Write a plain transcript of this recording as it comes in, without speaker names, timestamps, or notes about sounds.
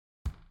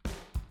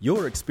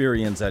Your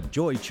experience at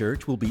Joy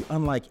Church will be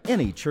unlike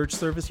any church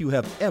service you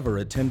have ever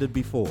attended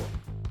before.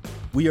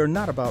 We are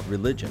not about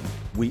religion.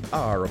 We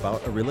are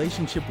about a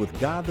relationship with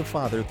God the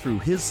Father through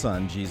His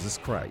Son, Jesus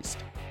Christ.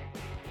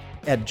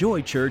 At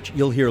Joy Church,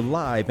 you'll hear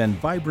live and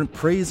vibrant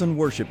praise and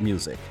worship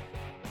music.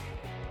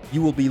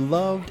 You will be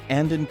loved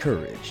and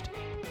encouraged.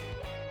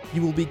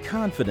 You will be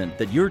confident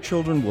that your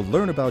children will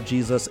learn about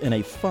Jesus in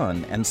a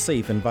fun and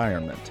safe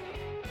environment.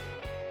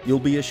 You'll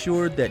be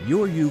assured that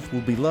your youth will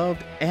be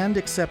loved and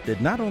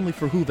accepted not only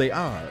for who they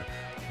are,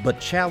 but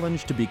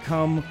challenged to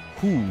become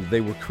who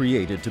they were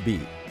created to be.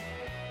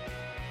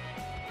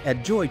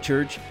 At Joy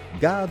Church,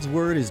 God's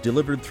Word is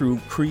delivered through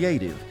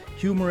creative,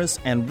 humorous,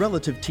 and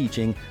relative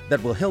teaching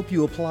that will help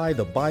you apply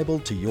the Bible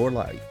to your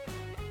life.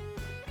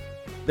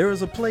 There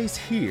is a place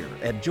here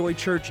at Joy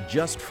Church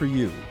just for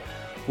you,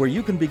 where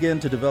you can begin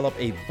to develop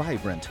a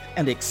vibrant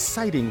and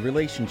exciting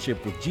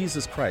relationship with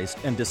Jesus Christ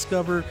and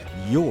discover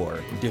your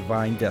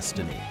divine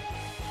destiny.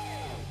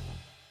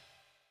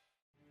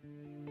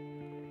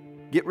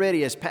 Get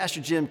ready as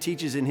Pastor Jim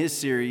teaches in his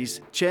series,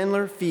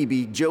 Chandler,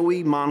 Phoebe,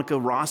 Joey, Monica,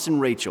 Ross,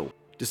 and Rachel,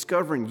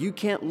 discovering you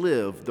can't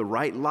live the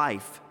right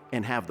life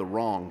and have the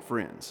wrong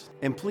friends.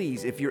 And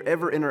please, if you're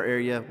ever in our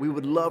area, we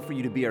would love for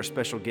you to be our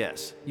special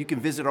guest. You can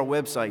visit our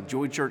website,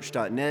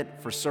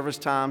 joychurch.net, for service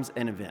times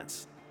and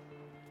events.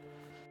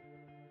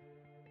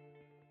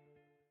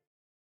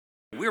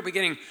 We're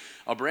beginning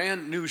a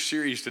brand new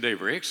series today.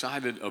 Very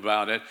excited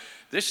about it.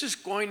 This is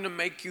going to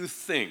make you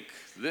think.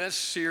 This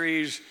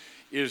series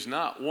is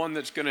not one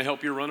that's going to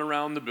help you run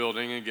around the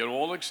building and get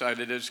all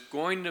excited. It's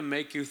going to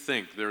make you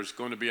think. There's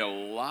going to be a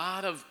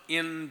lot of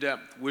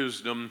in-depth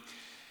wisdom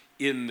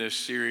in this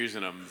series,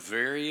 and I'm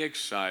very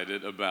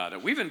excited about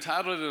it. We've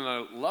entitled it, and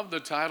I love the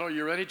title.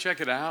 You ready? Check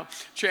it out.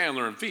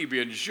 Chandler and Phoebe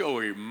and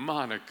Joey,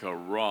 Monica,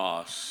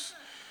 Ross,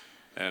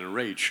 and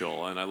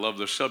Rachel. And I love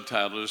the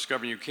subtitle,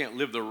 Discovering You Can't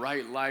Live the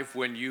Right Life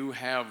When You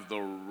Have the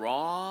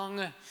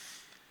Wrong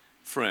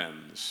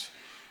Friends.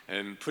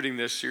 And putting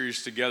this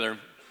series together,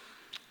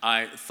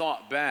 I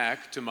thought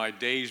back to my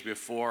days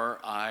before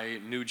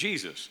I knew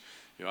Jesus.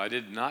 You know, I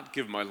did not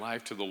give my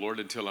life to the Lord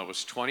until I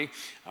was 20.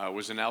 I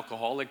was an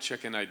alcoholic,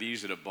 checking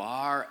IDs at a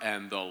bar,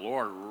 and the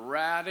Lord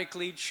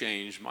radically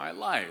changed my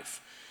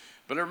life.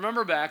 But I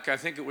remember back, I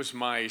think it was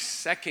my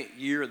second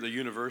year at the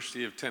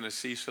University of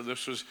Tennessee, so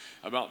this was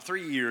about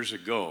 3 years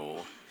ago.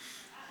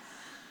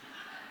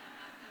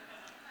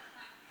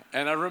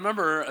 And I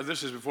remember,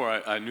 this is before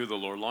I knew the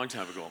Lord, a long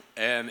time ago,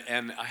 and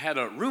I had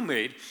a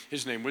roommate,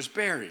 his name was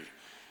Barry.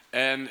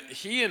 And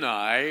he and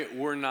I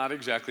were not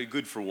exactly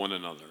good for one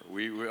another.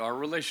 Our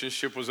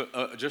relationship was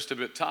just a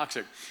bit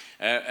toxic,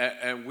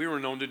 and we were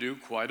known to do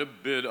quite a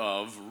bit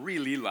of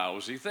really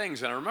lousy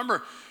things. And I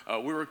remember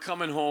we were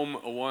coming home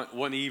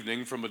one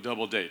evening from a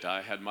double date.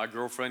 I had my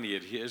girlfriend, he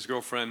had his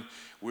girlfriend.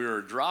 We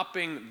were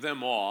dropping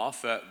them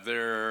off at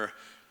their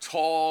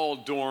tall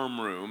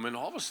dorm room, and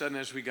all of a sudden,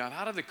 as we got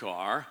out of the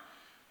car,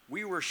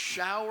 we were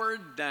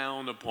showered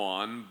down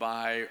upon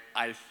by,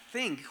 I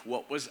think,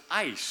 what was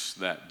ice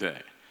that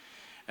day.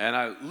 And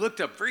I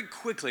looked up very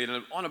quickly,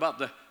 and on about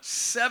the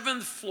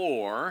 7th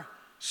floor,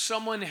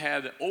 someone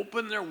had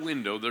opened their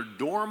window, their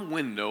dorm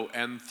window,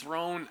 and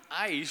thrown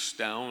ice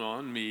down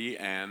on me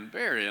and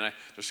Barry. And I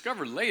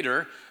discovered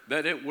later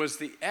that it was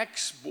the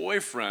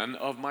ex-boyfriend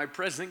of my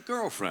present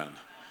girlfriend.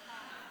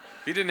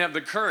 He didn't have the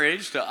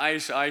courage to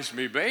ice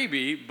me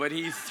baby, but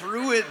he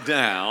threw it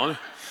down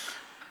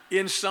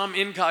in some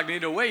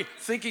incognito way,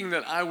 thinking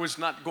that I was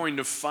not going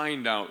to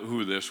find out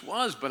who this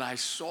was. But I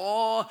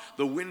saw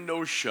the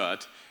window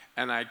shut,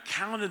 and I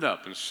counted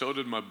up, and so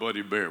did my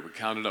buddy Bear. We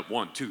counted up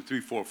 1, 2,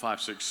 3, 4,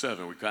 5, 6,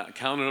 7. We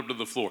counted up to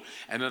the floor,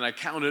 and then I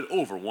counted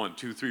over 1,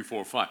 2, 3,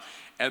 4, 5.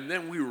 And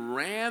then we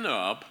ran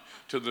up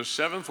to the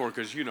 7th floor,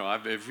 because, you know,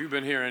 if you've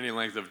been here any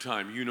length of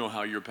time, you know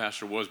how your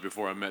pastor was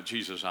before I met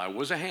Jesus. I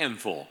was a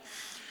handful.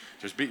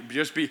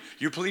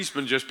 You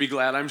policemen, just be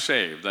glad I'm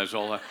saved. That's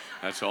all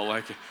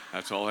I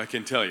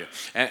can tell you.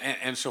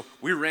 And so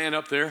we ran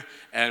up there,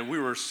 and we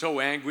were so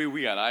angry.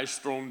 We got ice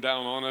thrown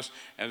down on us.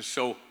 And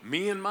so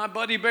me and my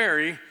buddy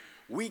Barry,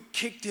 we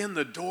kicked in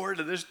the door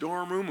to this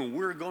dorm room, and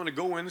we were going to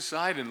go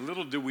inside. And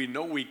little did we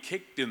know, we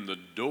kicked in the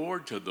door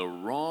to the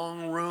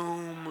wrong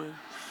room.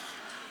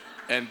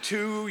 And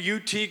 2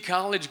 UT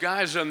college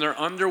guys in their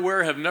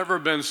underwear have never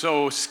been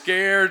so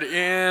scared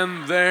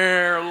in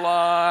their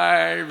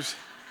lives.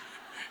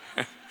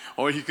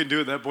 All you can do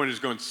at that point is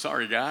going,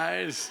 sorry,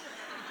 guys.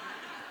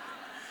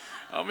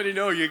 How many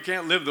know you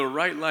can't live the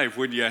right life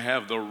when you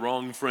have the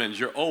wrong friends?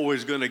 You're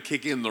always going to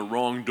kick in the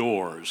wrong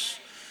doors.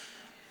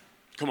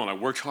 Come on, I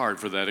worked hard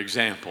for that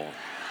example.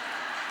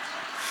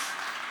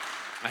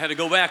 I had to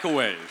go back a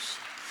ways.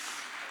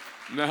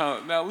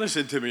 Now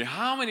listen to me.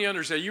 How many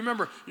understand? You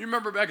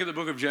remember back in the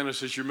book of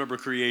Genesis, you remember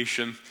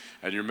creation,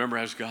 and you remember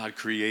as God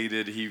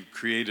created, He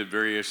created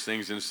various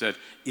things and said,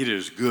 it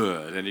is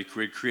good. And He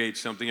would create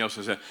something else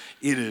and said,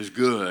 it is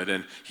good.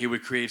 And He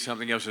would create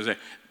something else and say,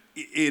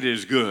 it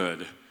is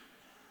good.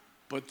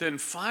 But then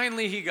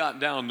finally He got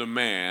down to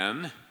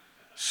man,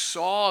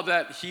 saw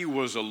that he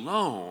was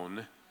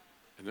alone,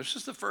 And this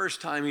is the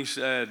first time he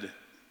said,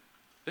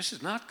 this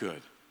is not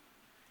good.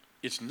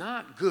 It's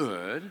not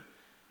good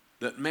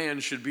that man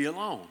should be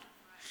alone.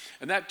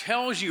 And that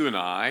tells you and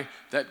I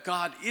that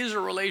God is a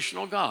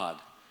relational God.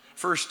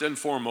 First and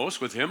foremost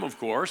with him, of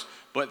course,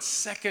 but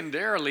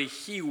secondarily,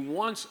 he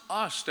wants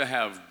us to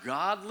have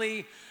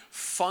godly,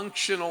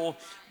 functional,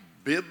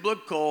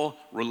 biblical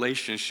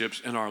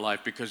relationships in our life,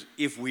 because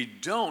if we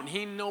don't,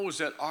 he knows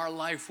that our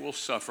life will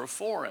suffer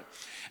for it.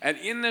 And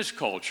in this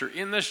culture,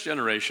 in this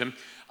generation,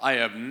 I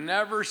have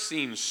never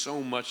seen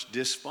so much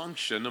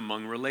dysfunction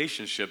among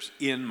relationships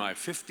in my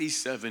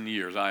 57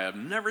 years. I have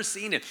never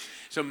seen it.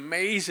 It's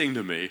amazing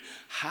to me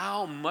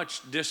how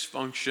much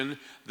dysfunction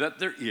that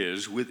there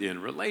is within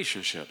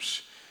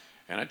relationships.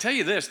 And I tell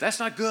you this, that's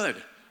not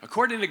good.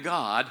 According to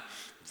God,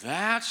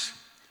 that's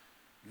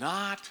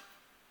not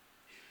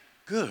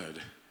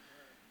good.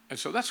 And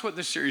so that's what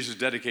this series is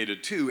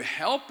dedicated to,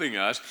 helping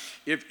us.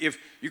 If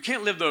you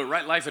can't live the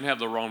right life and have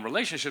the wrong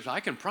relationships, I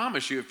can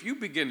promise you, if you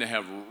begin to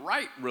have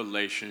right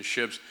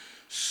relationships,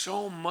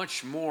 so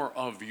much more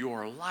of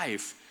your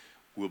life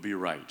will be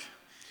right.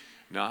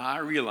 Now, I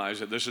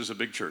realize that this is a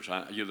big church.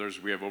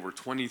 We have over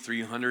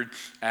 2,300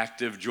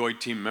 active Joy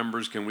Team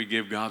members. Can we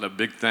give God a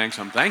big thanks?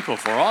 I'm thankful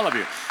for all of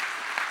you.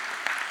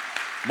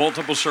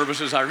 Multiple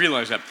services, I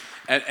realize that.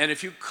 And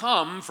if you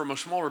come from a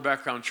smaller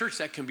background church,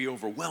 that can be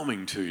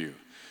overwhelming to you.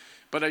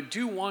 But I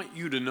do want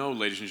you to know,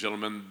 ladies and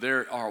gentlemen,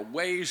 there are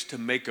ways to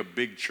make a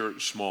big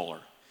church smaller.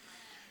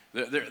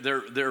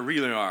 There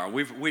really are.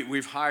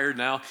 We've hired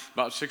now,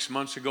 about 6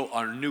 months ago,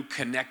 our new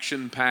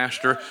connection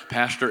pastor,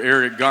 Pastor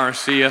Eric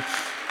Garcia,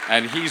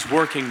 and he's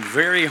working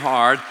very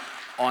hard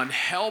on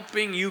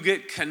helping you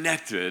get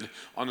connected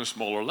on a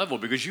smaller level,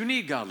 because you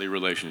need godly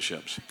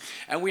relationships.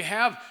 And we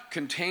have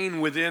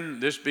contained within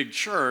this big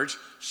church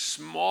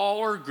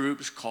smaller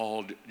groups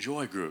called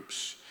joy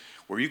groups,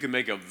 where you can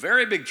make a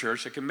very big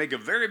church that can make a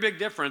very big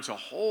difference a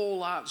whole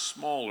lot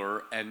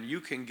smaller, and you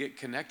can get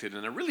connected.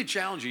 And I really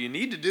challenge you, you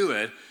need to do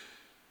it,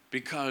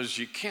 because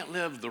you can't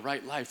live the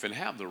right life and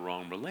have the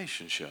wrong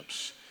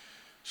relationships.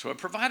 So I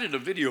provided a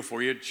video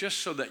for you just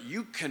so that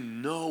you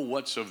can know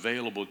what's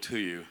available to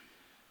you.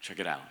 Check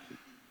it out.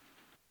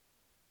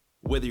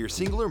 Whether you're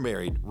single or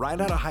married, right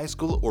out of high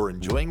school, or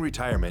enjoying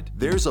retirement,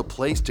 there's a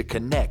place to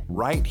connect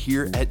right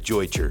here at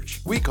Joy Church.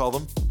 We call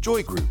them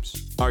Joy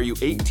Groups. Are you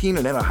 18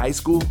 and out of high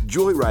school?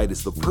 Joyride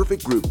is the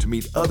perfect group to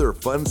meet other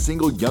fun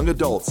single young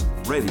adults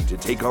ready to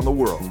take on the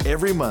world.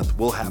 Every month,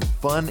 we'll have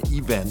fun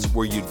events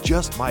where you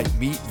just might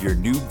meet your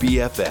new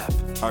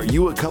BFF. Are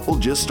you a couple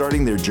just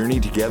starting their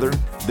journey together?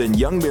 Then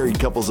Young Married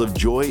Couples of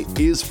Joy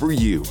is for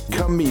you.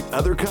 Come meet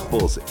other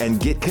couples and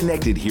get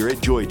connected here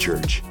at Joy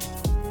Church.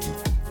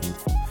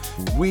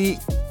 We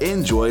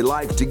enjoy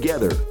life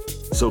together.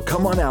 So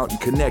come on out and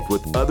connect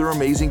with other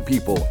amazing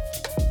people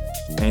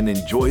and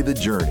enjoy the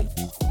journey.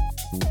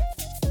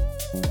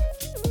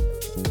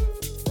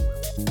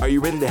 Are you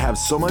ready to have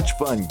so much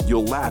fun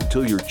you'll laugh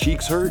till your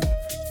cheeks hurt?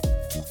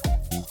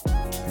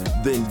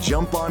 Then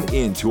jump on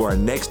into our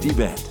next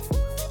event.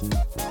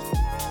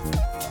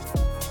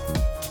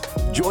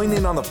 Join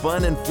in on the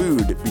fun and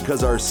food,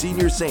 because our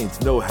senior saints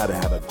know how to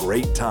have a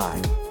great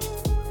time.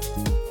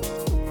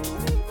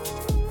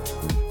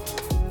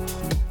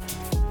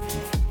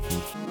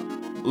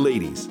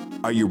 Ladies,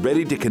 are you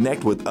ready to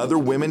connect with other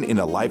women in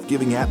a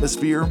life-giving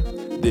atmosphere?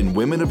 Then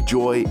Women of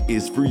Joy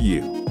is for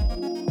you.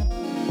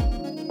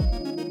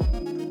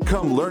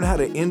 Come learn how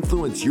to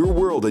influence your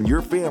world and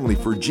your family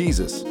for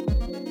Jesus.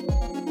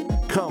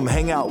 Come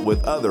hang out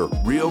with other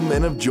real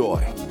men of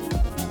joy.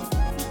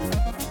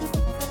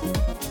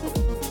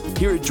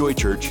 Here at Joy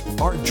Church,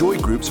 our joy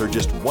groups are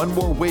just one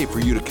more way for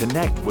you to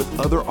connect with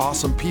other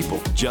awesome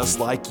people just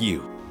like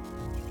you.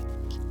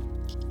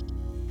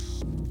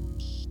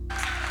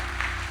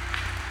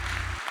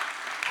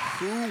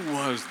 Who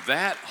was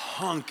that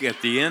hunk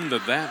at the end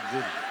of that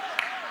video?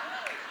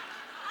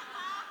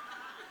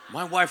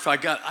 My wife, I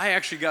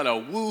actually got a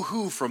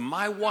woo-hoo from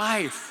my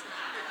wife.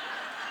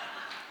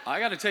 I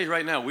got to tell you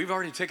right now, we've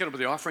already taken up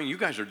the offering. You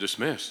guys are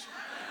dismissed.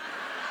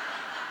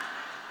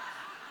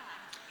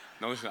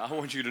 Now listen, I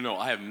want you to know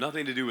I have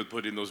nothing to do with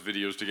putting those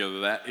videos together.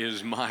 That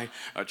is my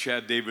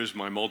Chad Davis,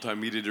 my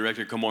multimedia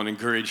director. Come on,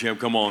 encourage him.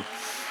 Come on.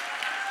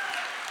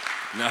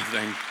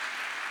 Nothing.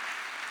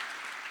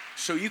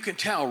 So you can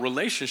tell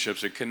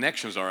relationships and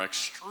connections are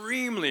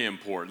extremely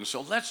important.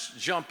 So let's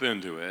jump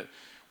into it.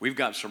 We've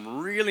got some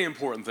really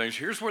important things.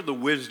 Here's where the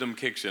wisdom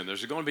kicks in.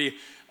 There's going to be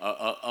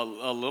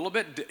a little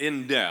bit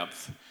in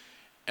depth,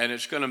 and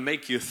it's going to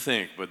make you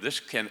think, but this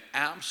can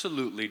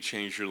absolutely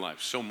change your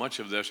life. So much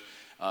of this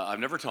I've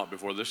never taught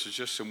before. This is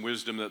just some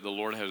wisdom that the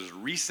Lord has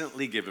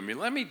recently given me.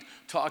 Let me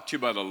talk to you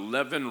about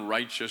 11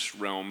 righteous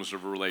realms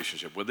of a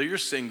relationship. Whether you're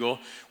single,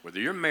 whether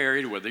you're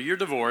married, whether you're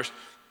divorced,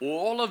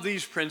 all of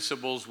these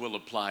principles will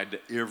apply to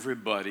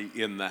everybody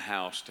in the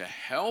house to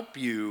help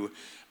you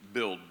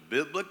build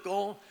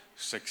biblical,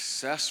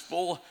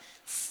 successful,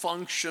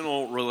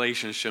 functional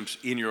relationships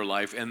in your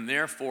life, and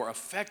therefore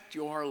affect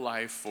your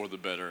life for the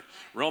better.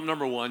 Realm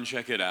number one,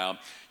 check it out.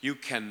 You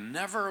can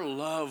never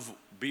love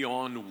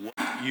beyond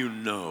what you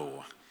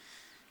know.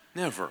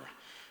 Never.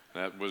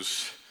 That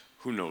was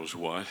who knows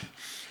what.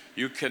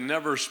 You can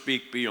never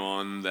speak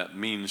beyond that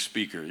mean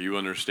speaker. You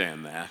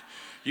understand that.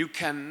 You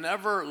can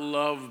never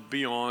love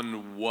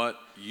beyond what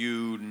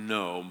you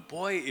know.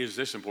 Boy, is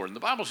this important. The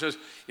Bible says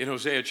in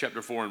Hosea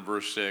chapter 4 and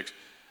verse 6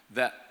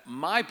 that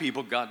my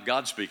people,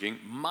 God speaking,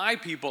 my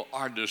people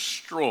are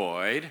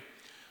destroyed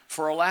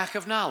for a lack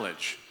of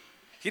knowledge.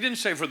 He didn't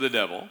say for the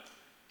devil.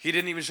 He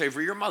didn't even say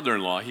for your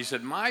mother-in-law. He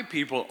said, my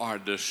people are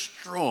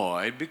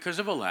destroyed because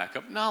of a lack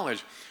of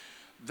knowledge.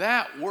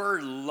 That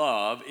word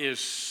love is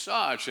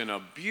such an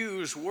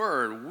abused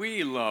word.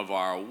 We love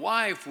our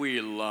wife. We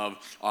love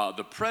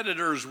the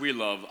predators. We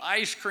love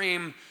ice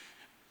cream.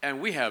 And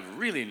we have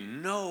really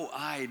no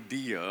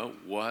idea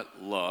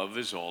what love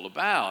is all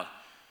about.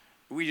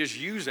 We just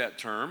use that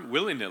term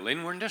willy-nilly,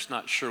 and we're just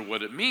not sure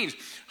what it means.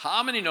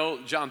 How many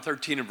know John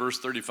 13 and verse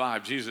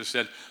 35, Jesus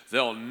said,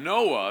 they'll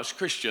know us,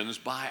 Christians,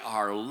 by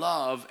our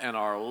love and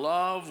our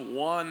love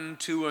one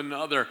to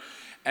another.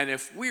 And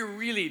if we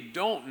really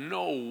don't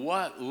know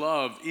what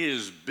love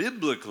is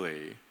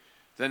biblically,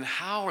 then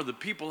how are the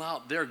people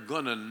out there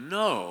going to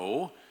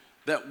know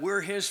that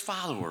we're His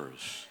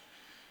followers?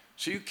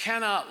 So you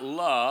cannot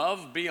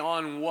love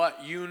beyond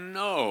what you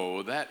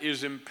know. That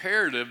is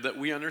imperative that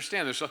we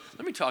understand this. So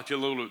let me talk to you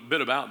a little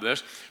bit about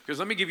this, because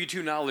let me give you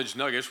two knowledge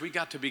nuggets. We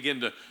got to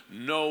begin to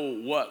know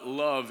what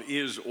love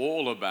is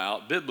all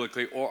about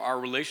biblically, or our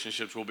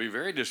relationships will be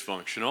very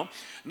dysfunctional.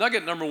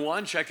 Nugget number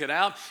one, check it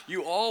out.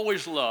 You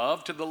always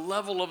love to the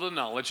level of the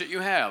knowledge that you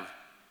have,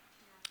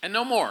 and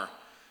no more.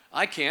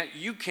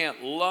 You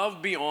can't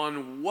love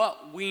beyond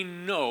what we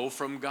know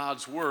from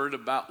God's Word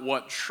about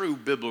what true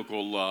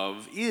biblical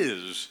love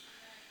is.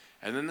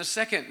 And then the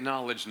second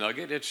knowledge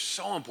nugget, it's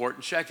so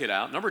important, check it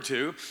out. Number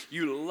two,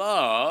 you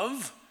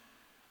love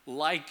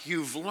like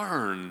you've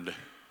learned.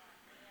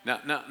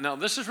 Now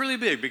this is really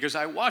big, because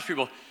I watch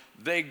people,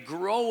 they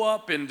grow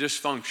up in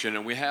dysfunction,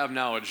 and we have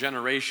now a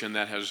generation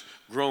that has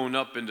grown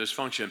up in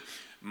dysfunction.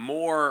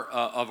 More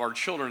of our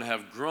children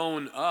have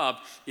grown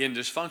up in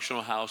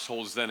dysfunctional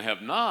households than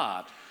have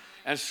not.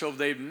 And so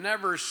they've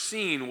never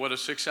seen what a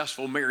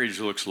successful marriage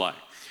looks like.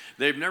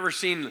 They've never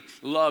seen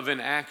love in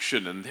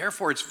action, and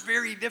therefore it's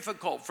very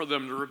difficult for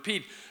them to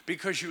repeat,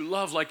 because you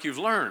love like you've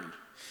learned.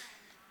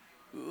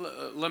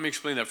 Let me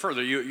explain that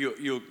further.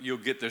 You'll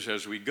get this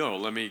as we go.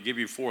 Let me give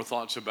you 4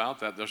 thoughts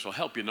about that. This will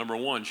help you. Number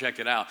one, check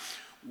it out.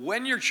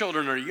 When your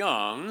children are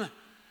young,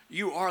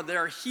 you are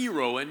their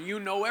hero, and you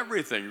know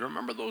everything.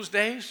 Remember those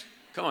days?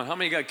 Come on, how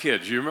many got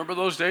kids? You remember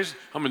those days?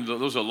 How many?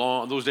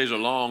 Those days are a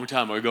long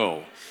time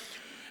ago.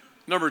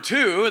 Number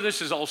two,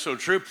 this is also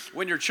true.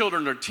 When your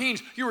children are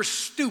teens, you're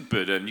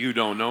stupid and you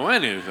don't know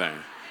anything.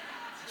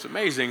 It's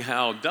amazing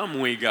how dumb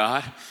we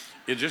got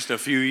in just a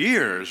few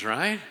years,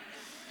 right?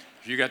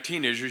 If you got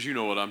teenagers, you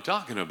know what I'm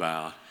talking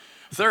about.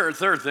 Third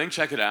thing,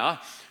 check it out.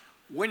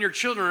 When your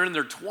children are in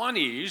their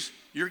 20s,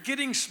 you're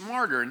getting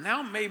smarter.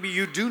 Now maybe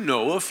you do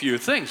know a few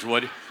things.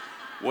 What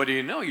do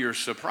you know? You're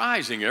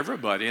surprising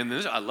everybody. And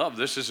I love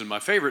this. This is my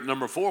favorite.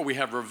 Number 4, we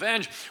have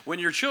revenge. When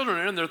your children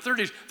are in their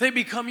 30s, they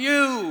become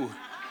you.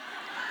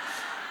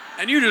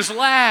 And you just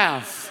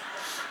laugh.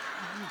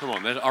 Come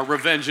on, our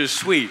revenge is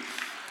sweet.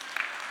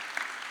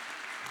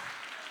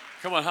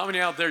 Come on, how many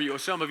out there,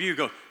 some of you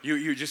go,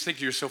 you just think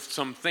to yourself,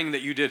 something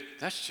that you did,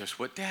 that's just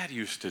what Dad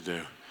used to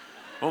do.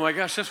 Oh my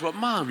gosh, that's what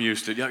Mom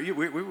used to do.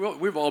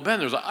 We've all been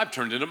there. Like, I've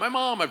turned into my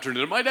mom. I've turned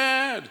into my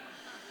dad.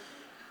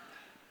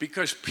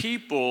 Because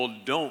people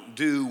don't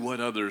do what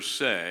others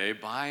say.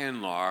 By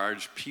and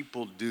large,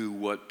 people do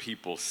what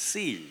people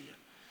see.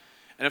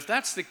 And if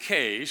that's the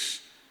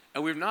case,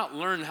 and we've not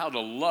learned how to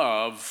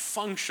love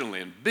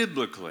functionally and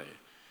biblically,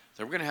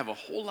 then we're going to have a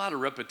whole lot of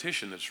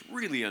repetition that's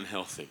really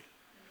unhealthy.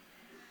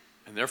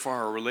 And therefore,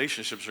 our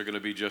relationships are going to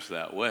be just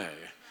that way.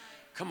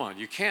 Come on,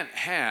 you can't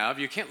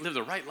live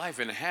the right life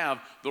and have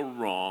the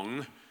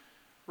wrong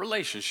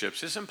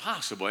relationships. It's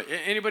impossible.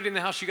 Anybody in the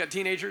house, you got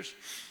teenagers?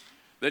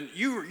 Then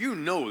you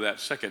know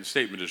that second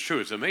statement is true.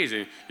 It's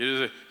amazing.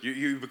 They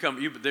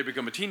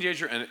become a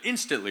teenager, and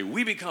instantly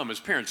we become, as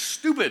parents,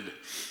 stupid.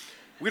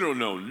 We don't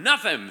know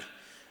nothing.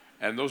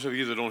 And those of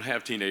you that don't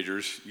have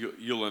teenagers,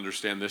 you'll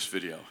understand this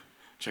video.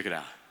 Check it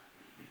out.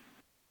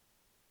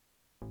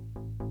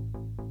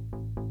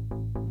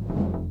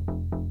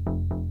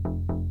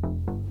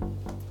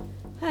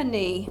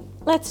 Honey,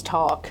 let's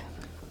talk.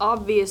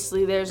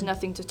 Obviously, there's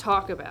nothing to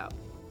talk about.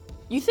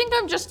 You think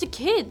I'm just a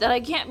kid that I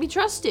can't be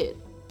trusted.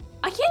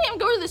 I can't even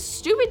go to this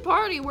stupid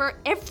party where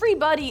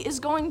everybody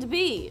is going to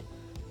be.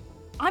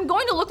 I'm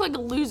going to look like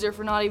a loser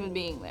for not even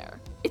being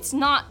there. It's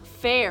not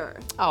fair.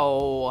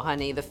 Oh,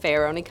 honey, the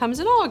fair only comes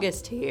in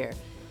August here.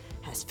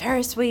 Has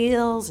Ferris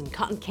wheels and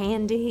cotton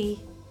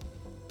candy.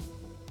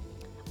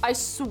 I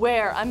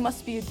swear I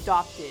must be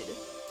adopted.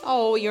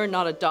 Oh, you're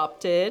not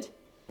adopted.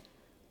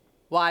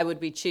 Why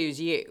would we choose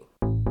you?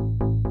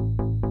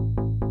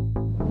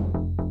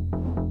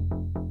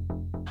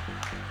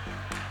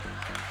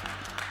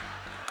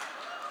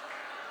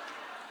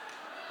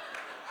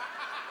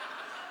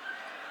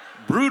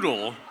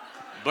 Brutal,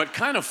 but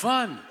kind of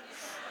fun.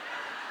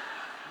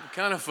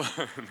 Kind of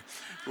fun.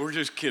 We're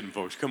just kidding,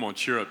 folks. Come on,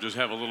 cheer up. Just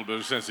have a little bit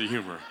of sense of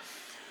humor.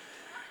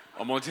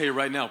 I'm going to tell you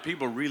right now,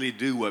 people really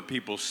do what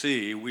people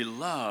see. We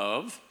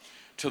love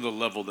to the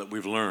level that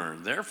we've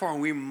learned. Therefore,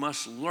 we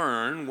must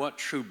learn what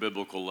true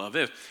biblical love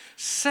is.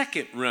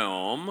 Second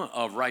realm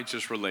of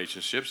righteous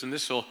relationships, and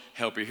this will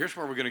help you. Here's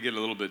where we're going to get a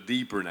little bit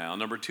deeper now.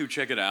 Number 2,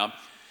 check it out.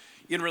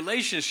 In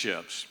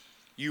relationships,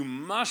 you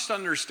must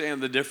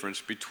understand the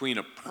difference between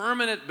a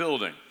permanent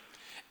building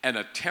and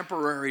a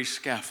temporary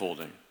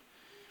scaffolding.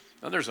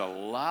 Now, there's a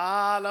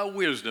lot of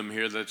wisdom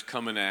here that's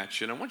coming at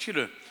you, and I want you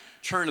to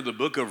turn to the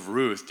book of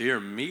Ruth. Dear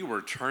me,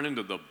 we're turning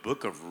to the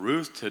book of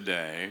Ruth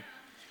today.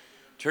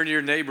 Turn to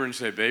your neighbor and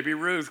say, Baby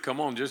Ruth. Come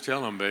on, just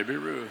tell them, Baby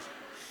Ruth.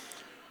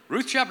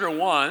 Ruth chapter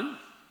 1,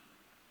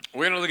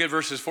 we're going to look at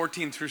verses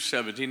 14 through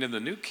 17 in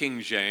the New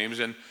King James.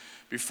 And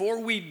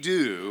before we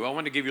do, I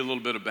want to give you a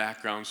little bit of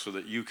background so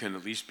that you can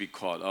at least be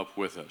caught up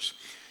with us.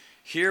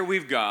 Here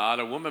we've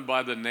got a woman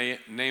by the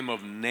name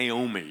of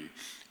Naomi,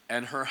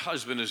 and her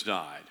husband has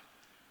died.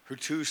 Her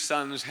 2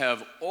 sons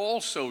have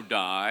also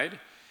died,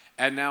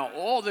 and now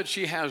all that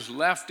she has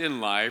left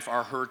in life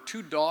are her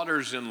 2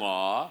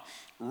 daughters-in-law,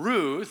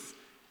 Ruth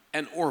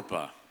and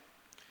Orpah.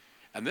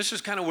 And this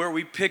is kind of where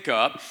we pick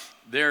up.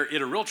 They're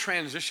in a real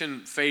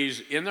transition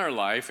phase in their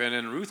life. And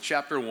in Ruth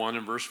chapter 1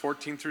 and verse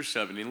 14 through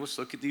 17, let's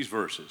look at these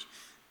verses.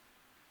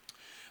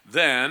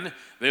 Then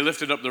they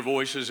lifted up their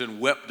voices and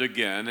wept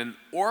again. And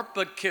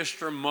Orpah kissed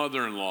her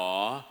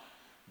mother-in-law,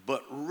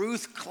 but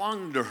Ruth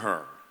clung to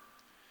her.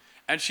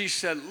 And she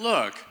said,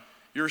 look,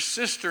 your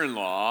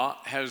sister-in-law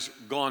has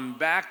gone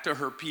back to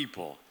her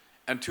people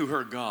and to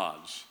her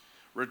gods.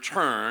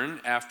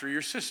 Return after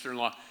your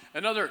sister-in-law.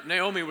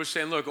 Naomi was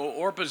saying, look,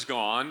 Orpah's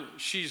gone.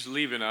 She's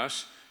leaving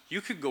us.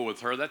 You could go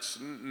with her. That's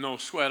no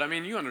sweat. I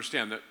mean, you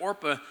understand that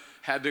Orpah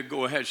had to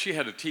go ahead. She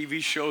had a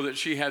TV show that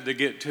she had to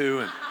get to,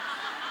 and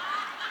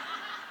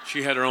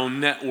she had her own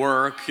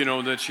network,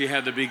 that she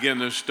had to begin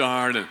to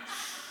start. And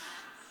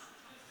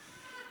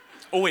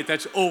oh, wait,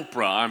 that's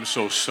Oprah. I'm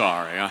so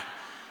sorry.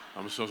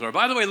 I'm so sorry.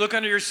 By the way, look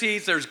under your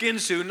seats. There's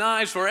Ginsu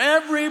knives for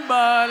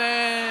everybody.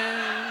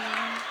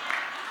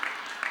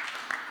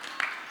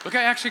 Look,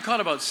 I actually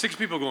caught about 6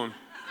 people going,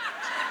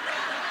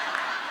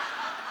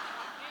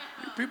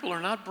 you people are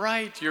not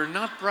bright. You're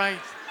not bright.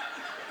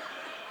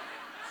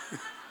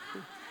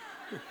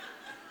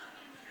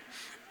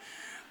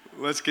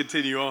 Let's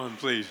continue on,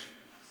 please.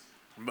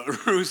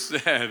 But Ruth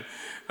said,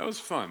 that was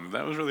fun.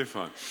 That was really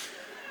fun.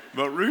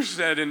 But Ruth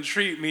said,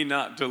 entreat me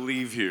not to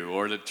leave you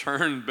or to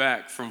turn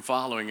back from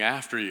following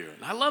after you.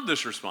 And I love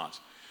this response.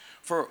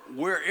 For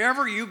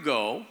wherever you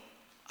go,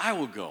 I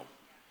will go.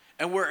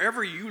 And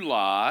wherever you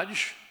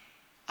lodge,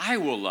 I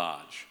will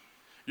lodge.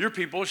 Your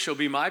people shall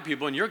be my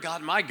people, and your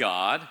God my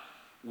God.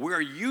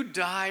 Where you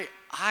die,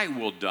 I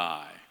will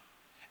die.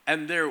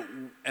 And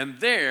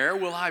there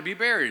will I be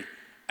buried.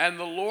 And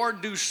the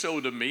Lord do so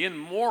to me, and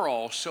more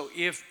also,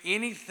 if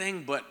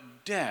anything but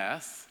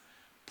death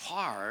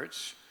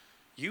parts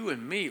you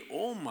and me.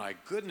 Oh my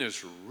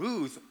goodness,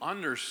 Ruth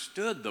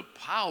understood the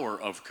power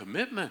of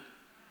commitment.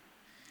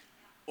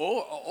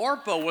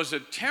 Orpah was a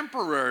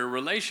temporary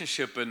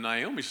relationship in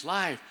Naomi's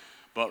life,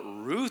 but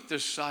Ruth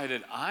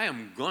decided, I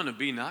am going to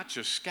be not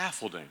just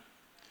scaffolding.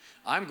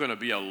 I'm going to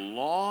be a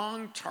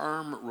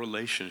long-term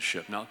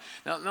relationship. Now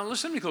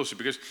listen to me closely,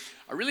 because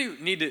I really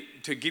need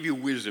to give you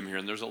wisdom here,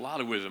 and there's a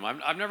lot of wisdom.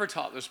 I've never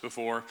taught this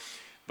before,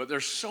 but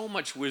there's so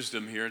much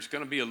wisdom here. It's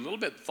going to be a little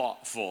bit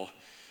thoughtful,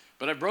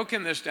 but I've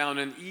broken this down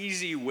in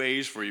easy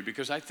ways for you,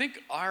 because I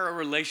think our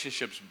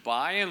relationships,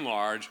 by and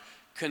large,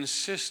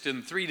 consist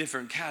in 3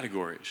 different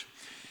categories.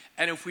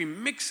 And if we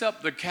mix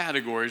up the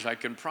categories, I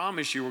can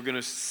promise you we're going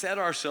to set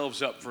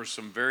ourselves up for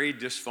some very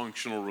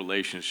dysfunctional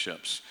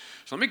relationships.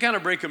 So let me kind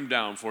of break them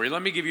down for you.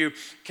 Let me give you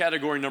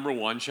category number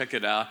 1. Check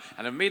it out.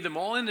 And I've made them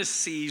all into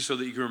C's so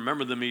that you can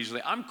remember them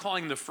easily. I'm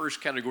calling the first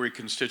category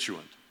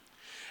constituent.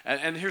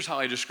 And here's how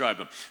I describe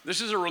them. This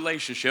is a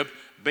relationship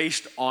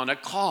based on a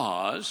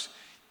cause.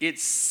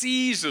 It's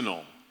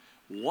seasonal.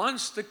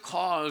 Once the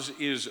cause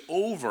is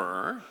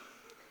over,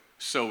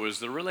 so is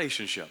the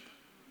relationship.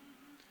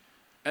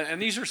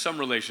 And these are some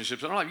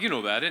relationships. I don't know, you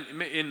know that.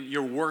 In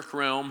your work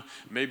realm,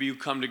 maybe you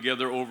come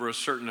together over a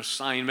certain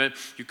assignment.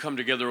 You come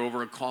together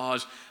over a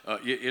cause.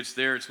 It's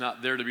there. It's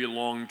not there to be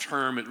long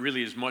term. It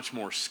really is much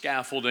more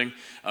scaffolding.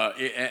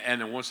 And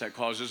then once that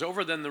cause is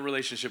over, then the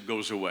relationship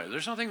goes away.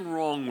 There's nothing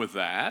wrong with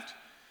that.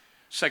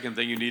 Second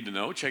thing you need to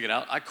know, check it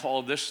out. I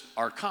call this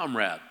our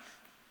comrade.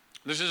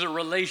 This is a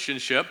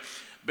relationship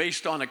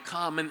based on a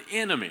common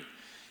enemy.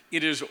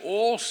 It is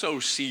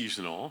also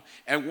seasonal,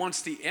 and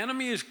once the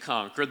enemy is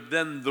conquered,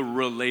 then the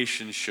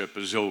relationship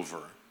is over.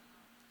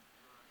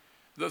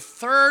 The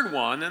third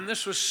one, and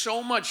this was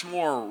so much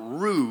more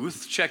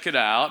Ruth, check it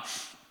out,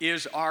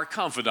 is our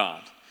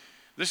confidant.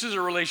 This is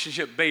a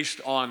relationship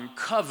based on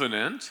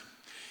covenant,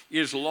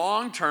 is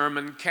long-term,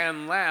 and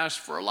can last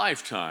for a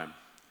lifetime.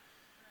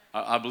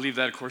 I believe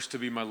that, of course, to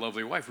be my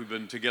lovely wife. We've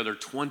been together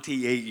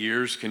 28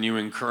 years. Can you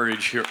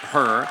encourage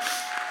her?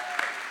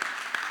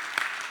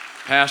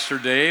 Pastor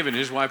Dave and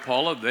his wife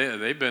Paula,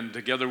 they've been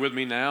together with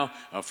me now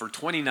for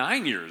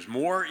 29 years,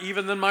 more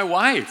even than my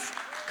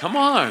wife. Come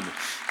on,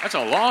 that's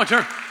a long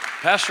term.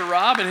 Pastor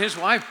Rob and his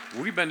wife,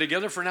 we've been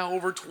together for now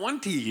over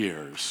 20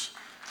 years.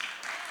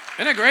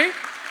 Isn't that great?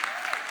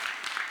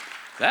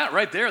 That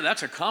right there,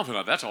 that's a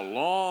confidant. That's a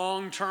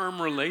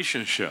long-term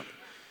relationship.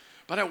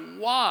 But I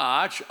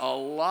watch a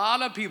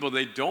lot of people,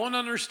 they don't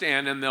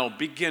understand, and they'll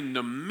begin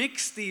to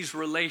mix these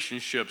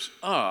relationships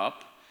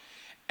up.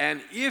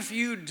 And if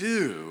you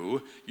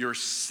do, you're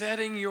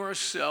setting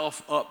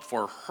yourself up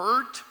for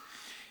hurt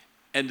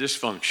and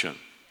dysfunction.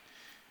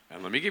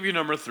 And let me give you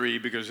number 3,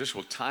 because this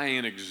will tie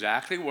in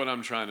exactly what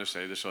I'm trying to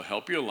say. This will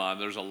help you a lot.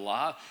 There's a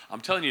lot.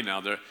 I'm telling you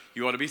now,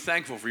 you ought to be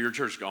thankful for your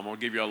church. I'm going to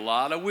give you a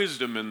lot of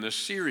wisdom in this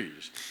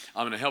series.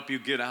 I'm going to help you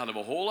get out of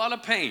a whole lot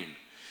of pain.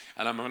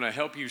 And I'm going to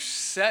help you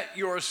set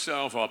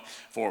yourself up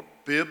for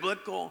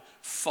biblical,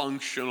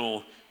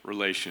 functional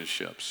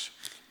relationships.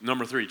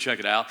 Number 3, check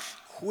it out.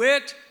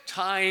 Quit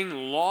tying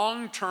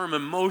long-term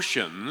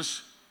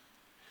emotions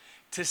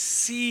to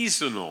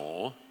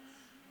seasonal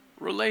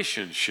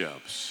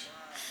relationships.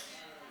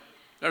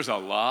 There's a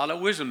lot of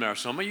wisdom there.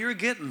 Some of you are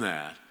getting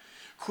that.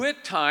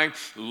 Quit tying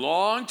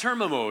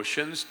long-term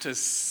emotions to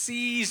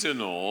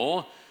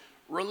seasonal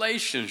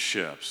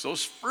relationships.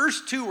 Those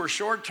first 2 are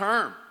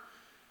short-term.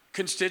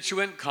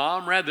 Constituent,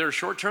 comrade, they're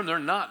short-term. They're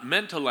not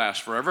meant to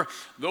last forever.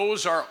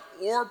 Those are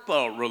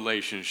Orpa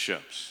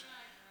relationships.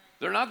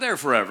 They're not there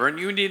forever, and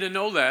you need to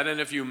know that.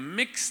 And if you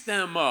mix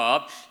them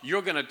up,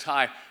 you're going to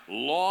tie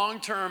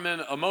long-term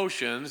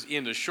emotions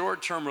into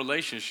short-term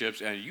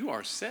relationships, and you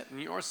are setting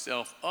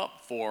yourself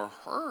up for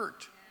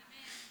hurt.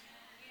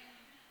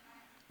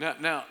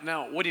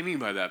 Now, what do you mean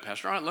by that,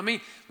 Pastor? All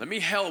right, let me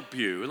help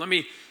you. Let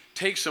me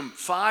take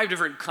 5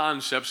 different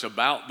concepts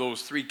about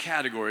those 3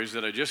 categories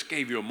that I just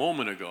gave you a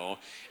moment ago,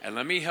 and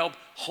let me help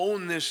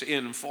hone this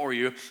in for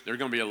you. There's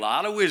going to be a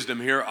lot of wisdom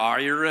here.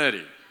 Are you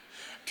ready?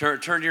 Turn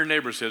to your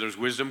neighbor and say, there's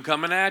wisdom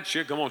coming at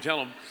you. Come on, tell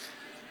them.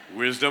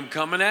 Wisdom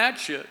coming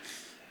at you.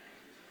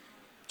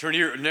 Turn to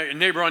your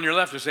neighbor on your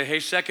left and say, hey,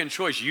 second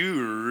choice,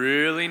 you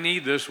really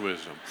need this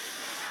wisdom.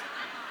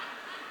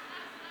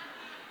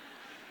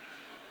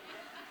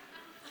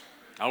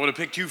 I would have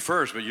picked you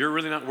first, but you're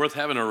really not worth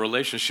having a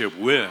relationship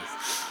with.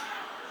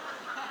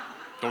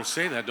 Don't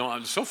say that.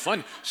 It's so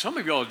fun. Some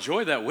of y'all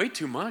enjoy that way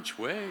too much.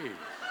 Way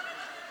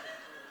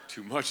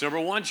too much.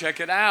 Number 1, check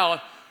it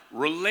out.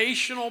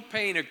 Relational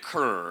pain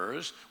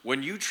occurs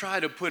when you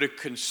try to put a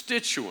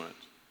constituent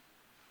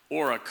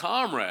or a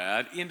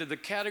comrade into the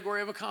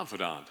category of a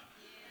confidant.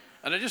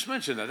 And I just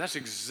mentioned that. That's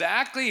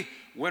exactly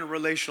when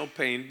relational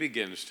pain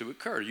begins to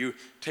occur. You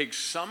take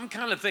some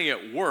kind of thing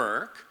at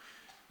work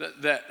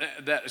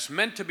that is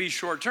meant to be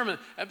short-term.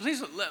 And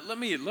please, let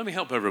me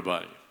help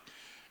everybody.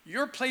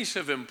 Your place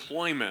of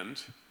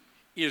employment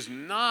is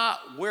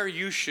not where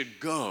you should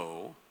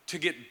go to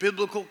get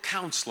biblical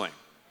counseling.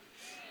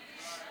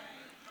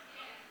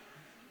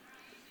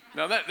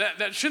 Now,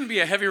 that shouldn't be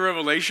a heavy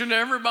revelation to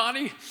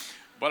everybody,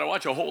 but I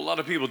watch a whole lot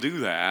of people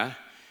do that.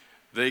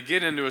 They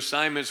get into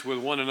assignments with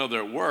one another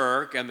at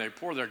work, and they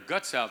pour their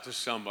guts out to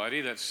somebody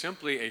that's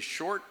simply a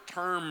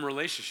short-term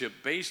relationship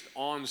based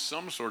on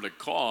some sort of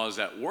cause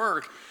at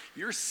work.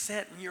 You're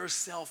setting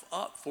yourself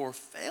up for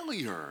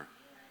failure.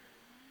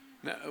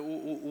 Now,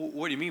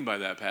 what do you mean by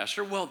that,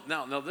 Pastor? Well,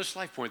 now this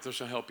life point,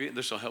 this will help you.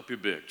 This will help you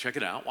big. Check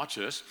it out. Watch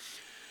this.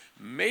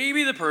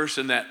 Maybe the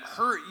person that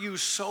hurt you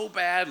so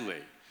badly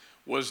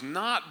was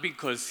not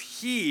because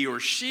he or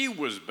she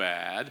was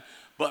bad,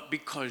 but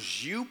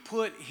because you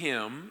put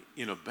him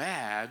in a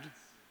bad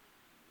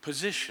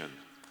position.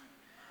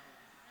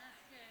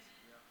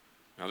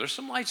 Now, there's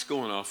some lights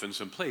going off in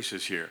some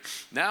places here.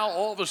 Now,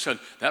 all of a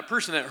sudden, that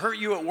person that hurt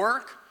you at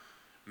work,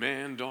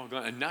 man,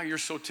 doggone, and now you're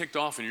so ticked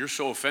off and you're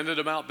so offended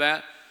about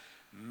that,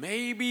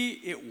 maybe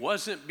it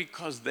wasn't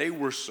because they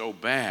were so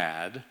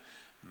bad.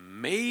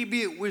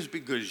 Maybe it was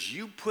because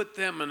you put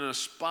them in a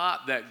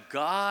spot that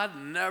God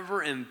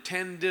never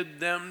intended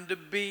them to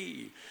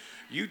be.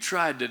 You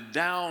tried to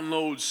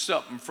download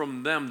something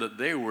from them that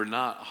they were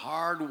not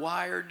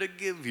hardwired to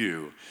give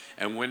you.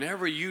 And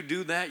whenever you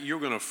do that, you're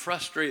going to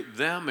frustrate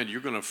them and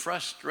you're going to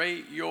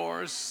frustrate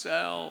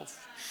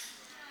yourself.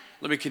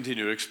 Let me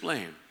continue to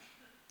explain.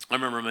 I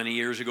remember many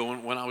years ago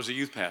when I was a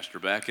youth pastor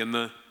back in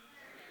the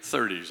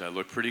 30s. I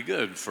look pretty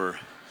good for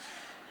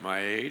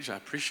my age. I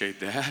appreciate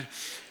that.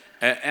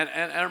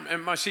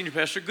 And my senior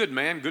pastor, good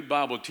man, good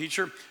Bible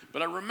teacher.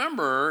 But I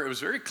remember, it was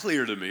very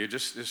clear to me, it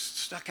just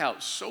stuck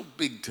out so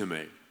big to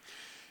me.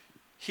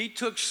 He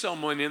took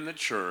someone in the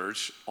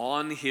church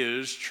on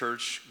his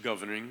church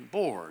governing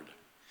board.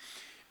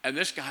 And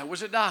this guy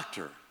was a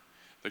doctor.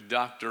 The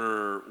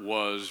doctor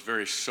was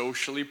very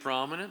socially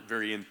prominent,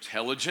 very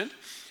intelligent,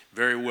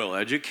 very well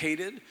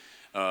educated,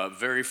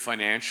 very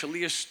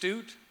financially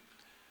astute,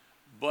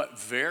 but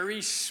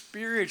very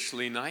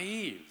spiritually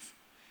naive.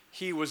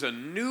 He was a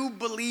new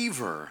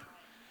believer.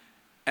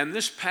 And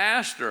this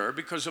pastor,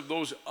 because of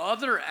those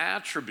other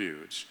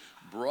attributes,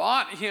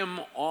 brought him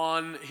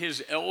on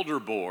his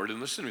elder board. And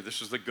listen to me,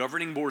 this is the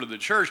governing board of the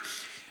church.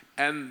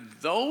 And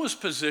those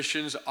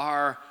positions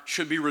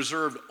should be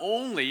reserved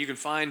only. You can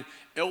find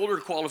elder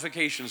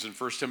qualifications in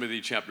 1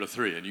 Timothy chapter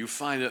 3, and you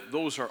find that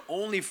those are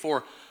only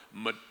for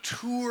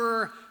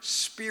mature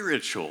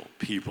spiritual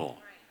people.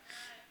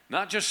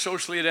 Not just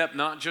socially adept,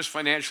 not just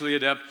financially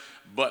adept,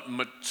 but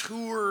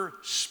mature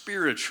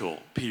spiritual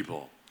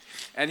people.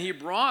 And he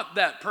brought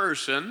that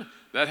person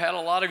that had a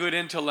lot of good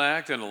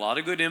intellect and a lot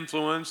of good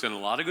influence and a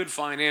lot of good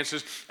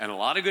finances and a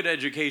lot of good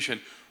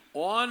education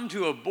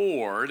onto a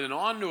board and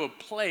onto a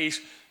place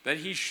that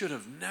he should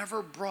have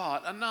never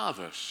brought a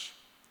novice.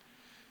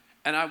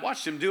 And I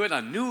watched him do it.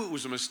 I knew it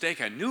was a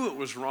mistake. I knew it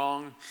was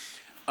wrong.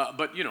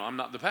 But, I'm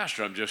not the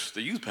pastor. I'm just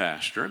the youth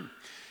pastor.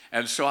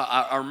 And so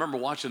I remember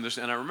watching this,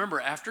 and I remember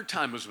after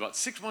time, it was about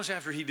 6 months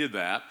after he did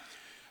that,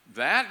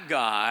 that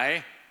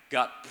guy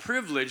got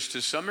privileged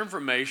to some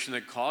information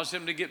that caused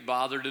him to get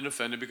bothered and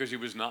offended because he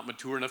was not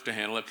mature enough to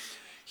handle it.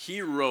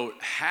 He wrote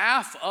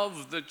half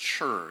of the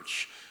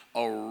church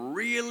a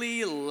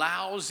really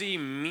lousy,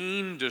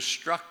 mean,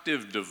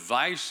 destructive,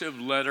 divisive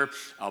letter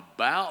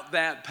about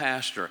that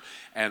pastor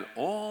and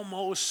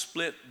almost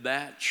split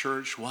that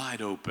church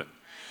wide open.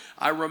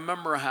 I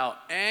remember how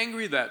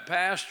angry that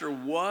pastor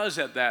was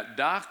at that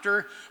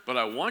doctor, but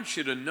I want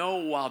you to know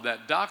while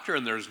that doctor,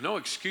 and there's no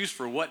excuse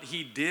for what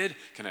he did,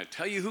 can I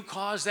tell you who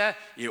caused that?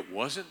 It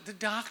wasn't the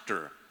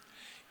doctor.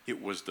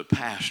 It was the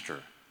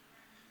pastor.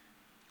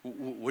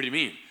 What do you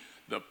mean?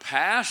 The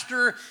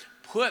pastor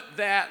put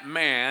that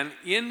man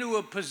into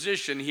a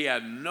position he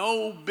had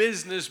no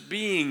business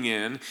being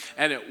in,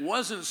 and it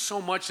wasn't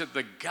so much that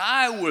the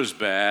guy was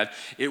bad,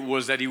 it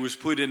was that he was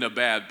put in a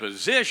bad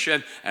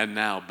position, and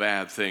now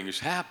bad things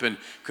happen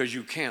because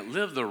you can't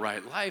live the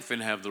right life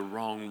and have the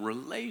wrong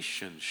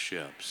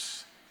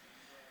relationships.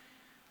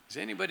 Is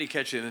anybody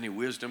catching any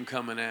wisdom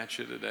coming at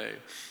you today?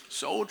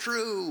 So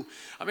true.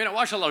 I mean, I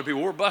watch a lot of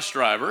people, we're bus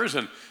drivers,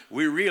 and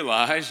we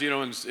realize,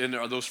 in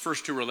those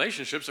first two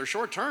relationships, they're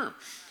short term.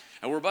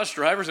 And we're bus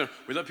drivers, and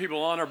we let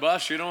people on our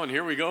bus, and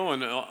here we go,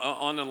 and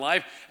on in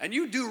life. And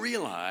you do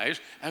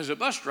realize, as a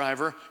bus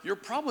driver, you're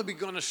probably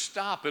going to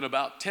stop in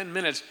about 10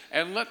 minutes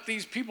and let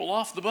these people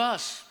off the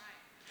bus.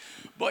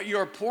 But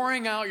you're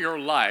pouring out your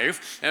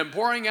life and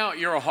pouring out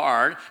your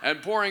heart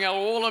and pouring out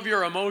all of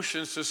your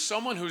emotions to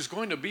someone who's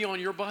going to be on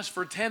your bus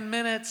for 10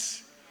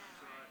 minutes.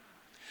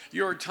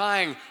 You're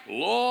tying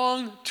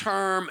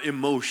long-term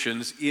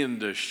emotions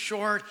into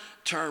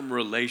short-term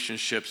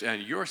relationships,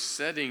 and you're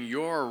setting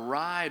your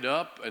ride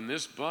up in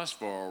this bus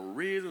for a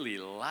really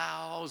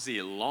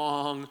lousy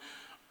long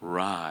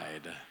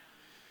ride.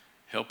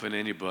 Helping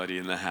anybody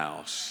in the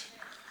house?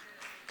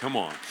 Come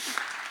on.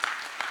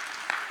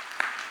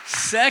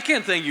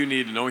 Second thing you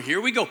need to know,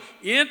 here we go.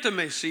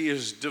 Intimacy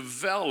is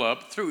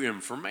developed through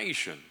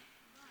information.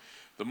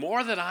 The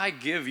more that I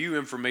give you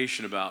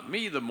information about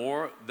me, the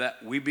more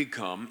that we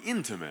become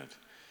intimate.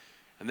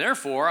 And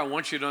therefore, I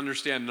want you to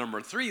understand number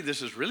 3,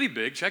 this is really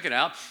big, check it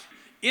out.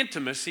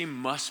 Intimacy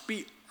must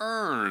be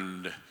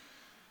earned.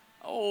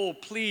 Oh,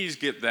 please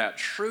get that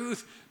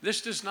truth. This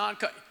does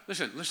not,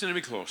 listen to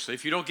me closely.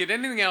 If you don't get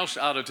anything else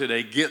out of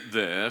today, get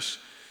this.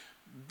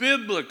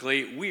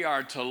 Biblically, we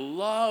are to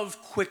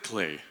love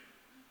quickly,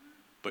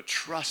 but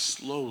trust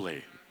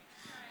slowly.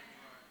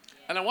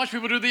 And I watch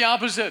people do the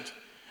opposite.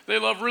 They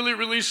love really,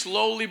 really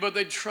slowly, but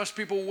they trust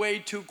people way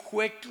too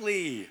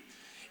quickly.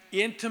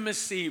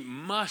 Intimacy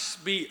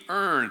must be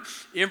earned.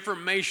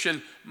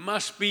 Information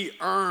must be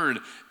earned.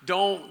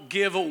 Don't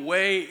give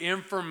away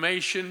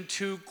information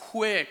too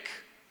quick,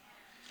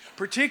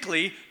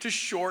 particularly to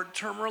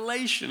short-term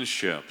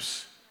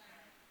relationships.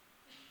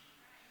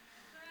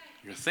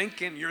 You're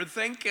thinking.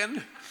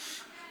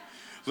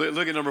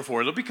 Look at number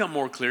 4. It'll become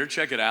more clear.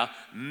 Check it out.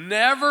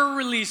 Never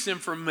release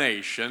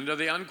information to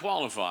the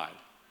unqualified.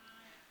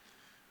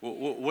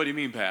 What do you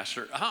mean,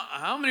 Pastor?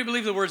 How many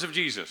believe the words of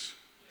Jesus?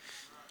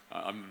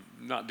 I'm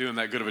not doing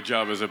that good of a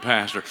job as a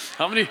pastor.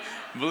 How many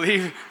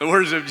believe the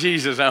words of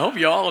Jesus? I hope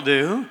you all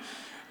do.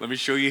 Let me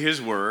show you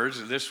his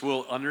words.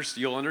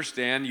 You'll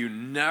understand. You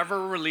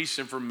never release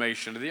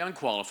information to the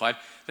unqualified.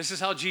 This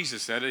is how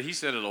Jesus said it. He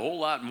said it a whole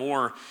lot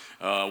more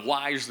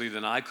wisely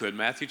than I could.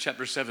 Matthew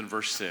chapter 7,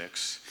 verse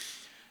 6.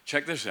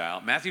 Check this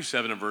out. Matthew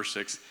 7 and verse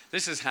 6.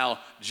 This is how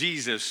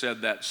Jesus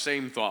said that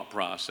same thought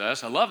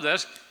process. I love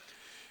this.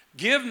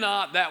 Give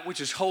not that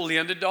which is holy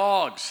unto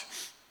dogs,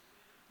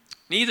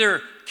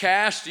 neither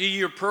cast ye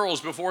your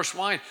pearls before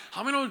swine.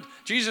 How many know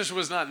Jesus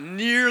was not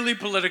nearly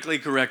politically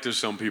correct as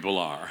some people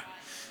are?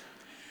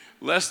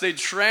 Lest they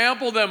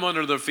trample them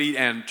under their feet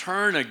and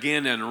turn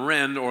again and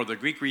rend, or the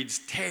Greek reads,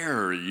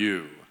 tear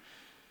you.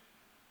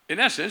 In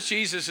essence,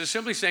 Jesus is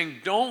simply saying,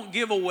 don't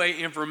give away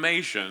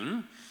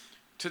information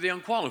to the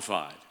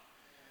unqualified.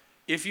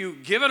 If you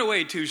give it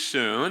away too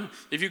soon,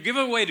 if you give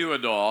it away to a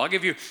dog,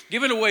 if you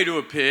give it away to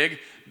a pig,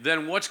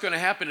 then what's going to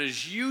happen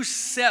is you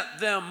set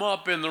them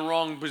up in the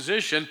wrong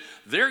position.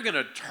 They're going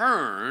to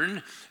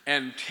turn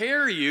and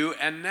tear you,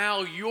 and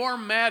now you're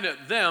mad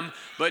at them.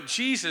 But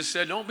Jesus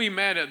said, don't be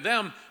mad at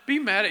them, be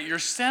mad at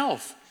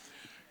yourself.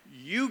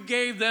 You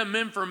gave them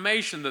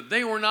information that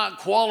they were not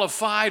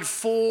qualified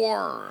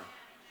for.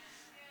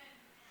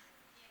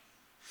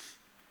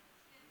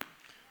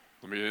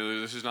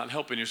 This is not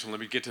helping you, so let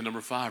me get to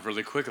number 5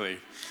 really quickly.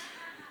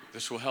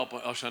 This will help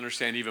us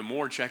understand even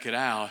more. Check it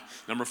out.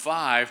 Number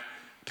 5,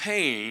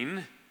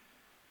 pain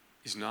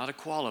is not a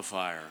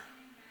qualifier.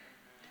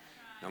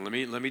 Now let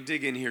me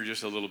dig in here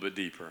just a little bit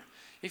deeper.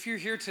 If you're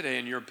here today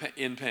and you're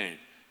in pain,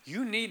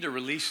 you need to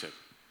release it.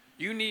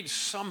 You need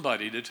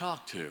somebody to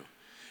talk to.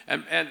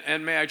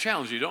 And may I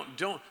challenge you,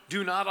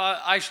 do not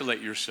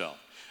isolate yourself.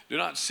 Do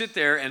not sit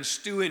there and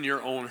stew in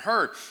your own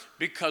hurt,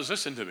 because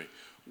listen to me,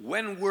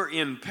 when we're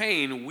in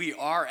pain, we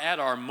are at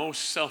our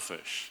most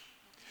selfish.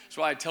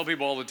 So I tell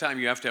people all the time,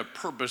 you have to have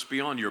purpose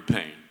beyond your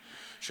pain.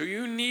 So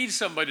you need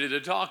somebody to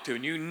talk to,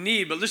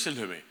 but listen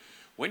to me,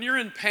 when you're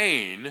in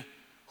pain,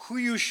 who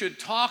you should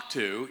talk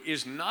to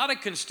is not a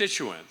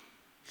constituent,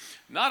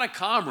 not a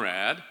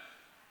comrade,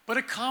 but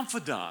a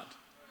confidant.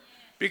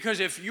 Because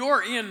if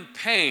you're in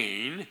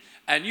pain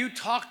and you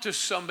talk to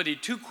somebody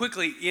too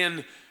quickly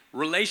in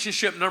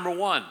relationship number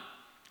 1,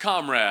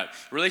 comrade,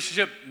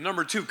 relationship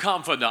number 2,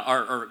 confidant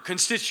or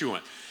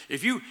constituent,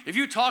 if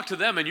you talk to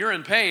them and you're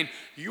in pain,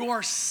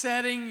 you're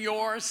setting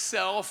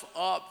yourself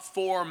up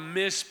for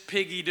Miss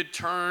Piggy to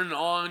turn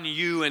on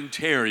you and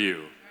tear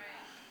you.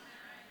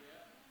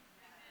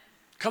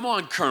 Come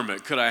on,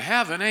 Kermit, could I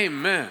have an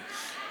amen?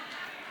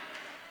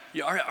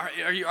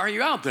 Are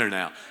you out there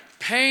now?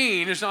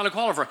 Pain is not a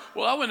qualifier.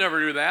 Well, I would never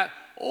do that.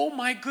 Oh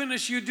my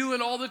goodness, you do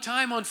it all the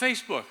time on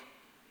Facebook.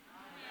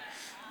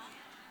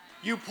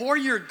 You pour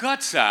your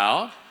guts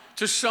out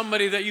to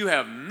somebody that you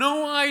have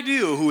no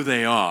idea who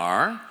they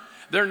are.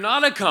 They're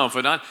not a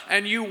confidant,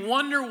 and you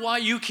wonder why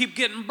you keep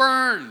getting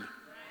burned.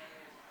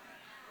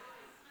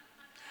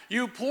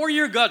 You pour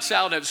your guts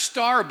out at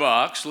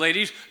Starbucks,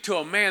 ladies, to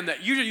a man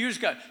that you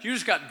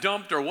just got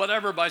dumped or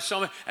whatever by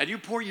someone, and you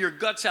pour your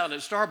guts out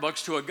at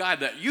Starbucks to a guy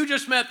that you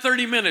just met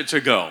 30 minutes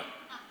ago.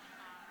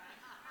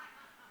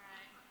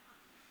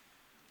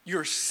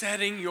 You're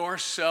setting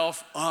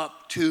yourself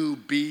up to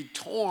be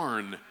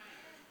torn.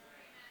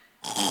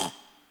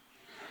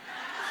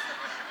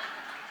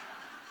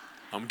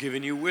 I'm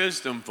giving you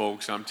wisdom,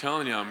 folks. I'm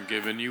telling you, I'm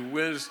giving you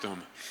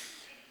wisdom.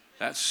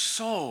 That's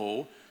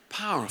so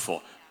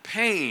powerful.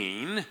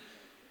 Pain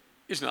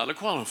is not a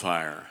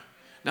qualifier.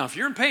 Now, if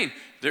you're in pain,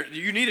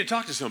 you need to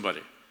talk to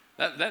somebody.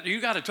 You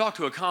got to talk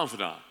to a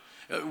confidant.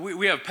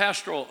 We have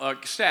pastoral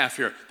staff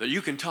here that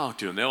you can talk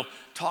to, and they'll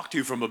talk to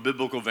you from a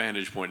biblical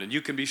vantage point, and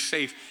you can be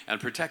safe and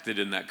protected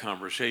in that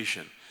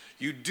conversation.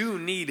 You do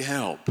need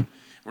help.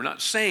 We're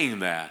not saying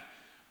that,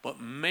 but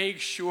make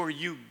sure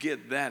you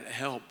get that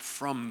help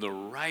from the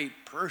right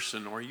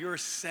person, or you're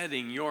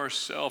setting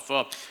yourself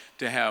up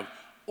to have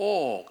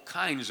all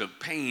kinds of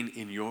pain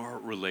in your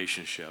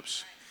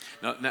relationships.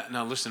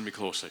 Now listen to me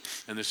closely,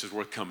 and this is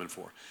worth coming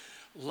for.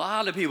 A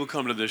lot of people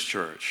come to this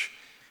church,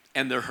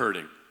 and they're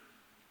hurting.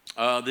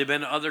 They've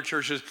been to other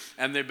churches,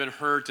 and they've been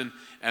hurt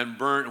and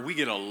burnt. We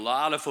get a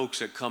lot of folks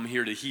that come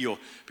here to heal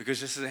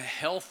because this is a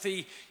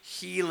healthy,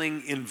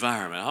 healing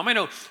environment. How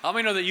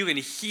many know that you can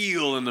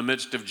heal in the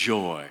midst of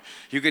joy?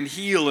 You can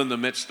heal in the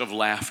midst of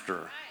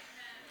laughter.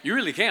 You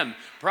really can.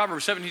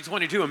 Proverbs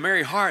 17:22, a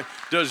merry heart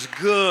does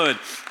good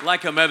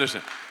like a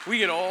medicine. We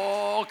get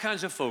all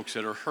kinds of folks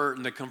that are hurt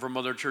and they come from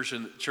other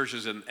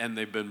churches and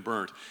they've been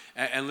burnt.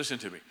 And listen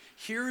to me.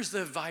 Here's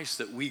the advice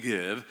that we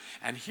give,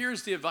 and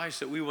here's the advice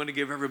that we want to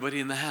give everybody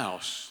in the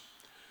house.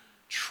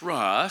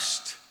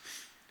 Trust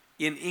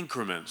in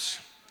increments.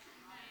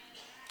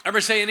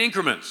 Everybody say in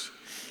increments.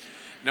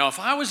 Now, if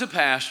I was a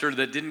pastor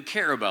that didn't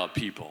care about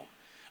people,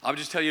 I would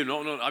just tell you,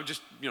 no, I'm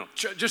just,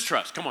 just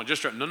trust. Come on,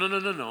 just trust.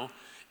 No.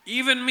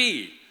 Even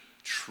me,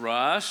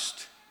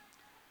 trust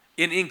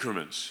in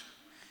increments.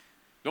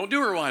 Don't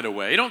do it right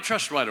away. Don't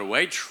trust right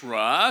away.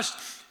 Trust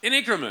in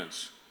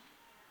increments.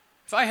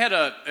 If I had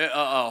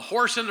a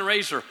horse in the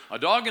race or a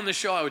dog in the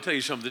show, I would tell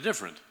you something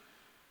different.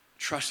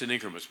 Trust in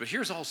increments. But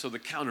here's also the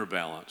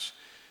counterbalance.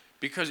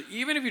 Because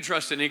even if you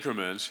trust in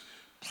increments,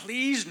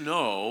 please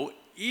know,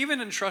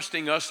 even in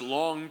trusting us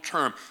long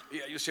term,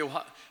 you say,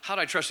 well, how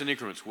do I trust in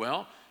increments?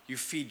 Well, you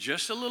feed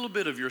just a little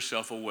bit of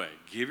yourself away.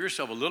 Give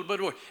yourself a little bit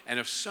away. And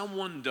if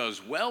someone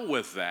does well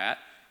with that,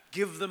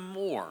 give them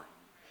more.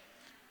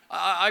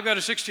 I've got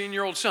a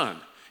 16-year-old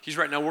son. He's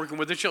right now working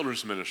with the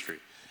children's ministry.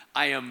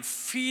 I am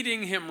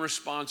feeding him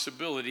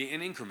responsibility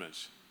in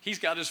increments. He's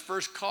got his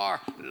first car.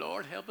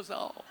 Lord, help us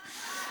all.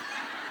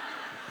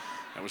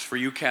 That was for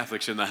you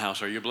Catholics in the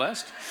house. Are you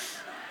blessed?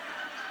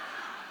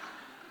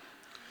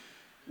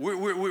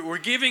 We're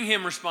giving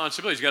him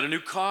responsibility. He's got a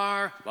new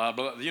car.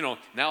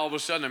 Now all of a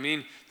sudden,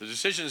 the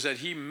decisions that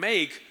he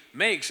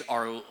makes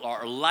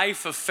are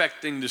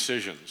life-affecting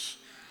decisions.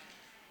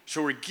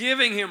 So we're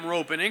giving him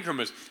rope in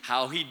increments.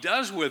 How he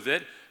does with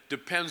it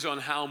depends on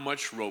how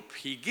much rope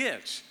he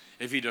gets.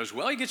 If he does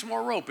well, he gets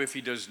more rope. If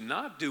he does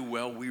not do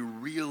well, we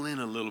reel in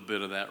a little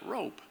bit of that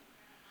rope.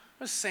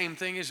 The same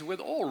thing is with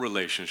all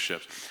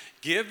relationships.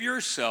 Give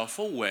yourself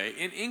away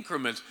in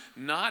increments,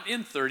 not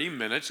in 30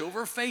 minutes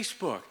over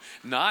Facebook,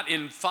 not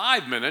in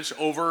 5 minutes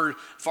over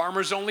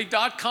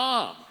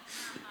farmersonly.com.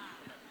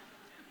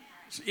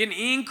 In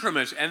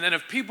increments. And then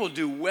if people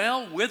do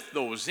well with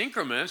those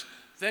increments,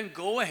 then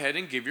go ahead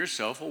and give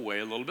yourself away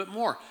a little bit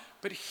more.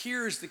 But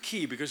here's the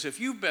key, because if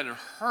you've been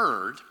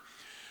hurt,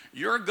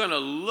 you're going to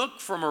look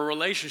from a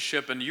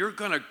relationship and you're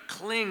going to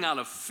cling out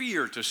of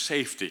fear to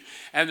safety.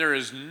 And there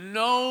is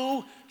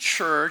no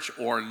church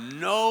or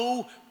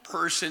no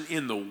person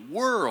in the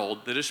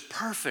world that is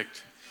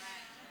perfect.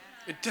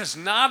 It does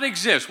not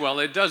exist. Well,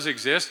 it does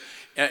exist.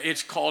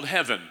 It's called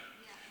heaven,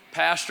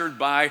 pastored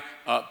by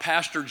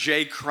Pastor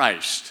J.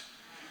 Christ.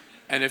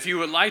 And if you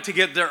would like to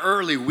get there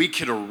early, we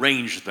could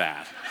arrange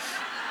that.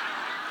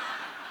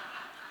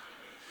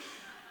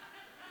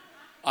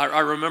 I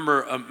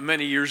remember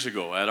many years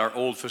ago at our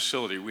old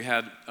facility, we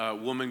had a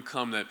woman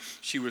come that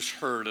she was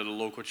hurt at a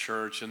local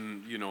church,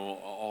 and you know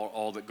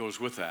all that goes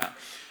with that.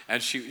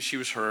 And she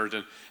was hurt,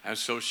 and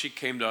so she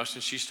came to us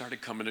and she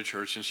started coming to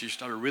church and she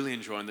started really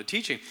enjoying the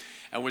teaching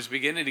and was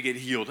beginning to get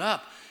healed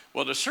up.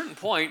 Well, at a certain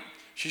point,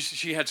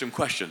 she had some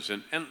questions,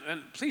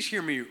 and please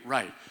hear me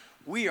right.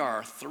 We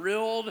are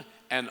thrilled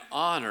and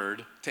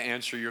honored to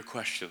answer your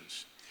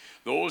questions.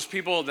 Those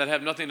people that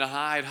have nothing to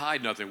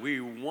hide nothing. We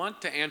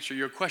want to answer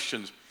your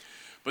questions.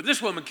 But this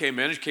woman came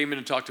in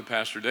and talked to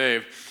Pastor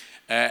Dave,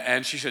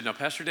 and she said, now,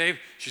 Pastor Dave,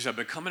 she said, I've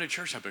been coming to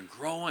church, I've been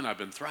growing, I've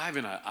been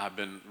thriving, I've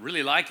been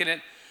really liking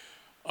it,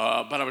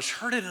 but I was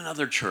hurt in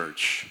another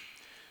church.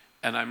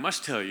 And I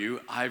must tell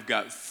you, I've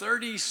got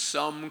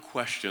 30-some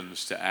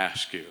questions to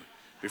ask you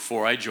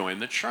before I join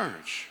the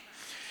church.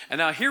 And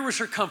now here was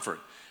her comfort.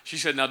 She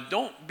said, now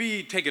don't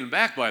be taken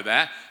back by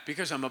that,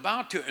 because I'm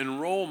about to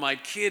enroll my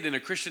kid in a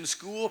Christian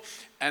school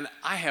and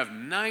I have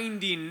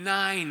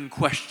 99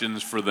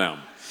 questions for them.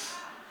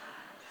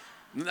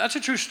 That's a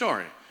true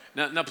story.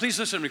 Now please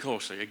listen to me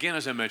closely. Again,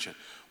 as I mentioned,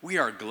 we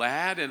are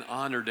glad and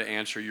honored to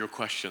answer your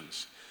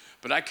questions.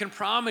 But I can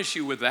promise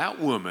you with that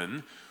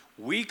woman,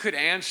 we could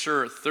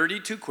answer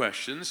 32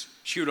 questions.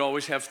 She would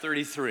always have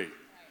 33.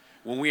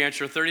 When we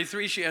answer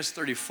 33, she has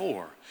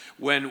 34.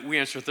 When we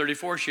answer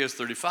 34, she has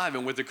 35.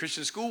 And with the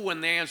Christian school,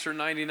 when they answer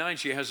 99,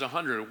 she has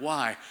 100.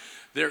 Why?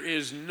 There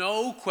is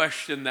no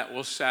question that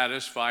will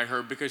satisfy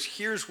her, because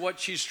here's what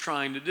she's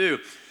trying to do.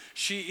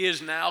 She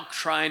is now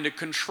trying to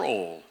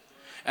control.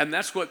 And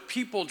that's what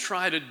people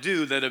try to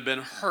do that have been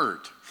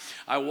hurt.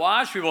 I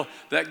watch people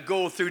that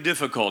go through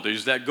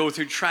difficulties, that go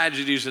through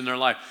tragedies in their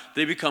life.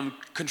 They become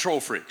control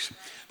freaks.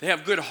 They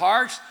have good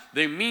hearts,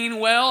 they mean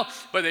well,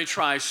 but they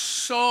try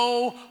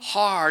so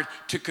hard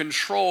to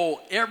control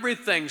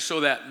everything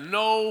so that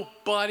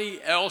nobody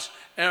else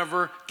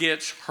ever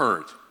gets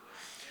hurt.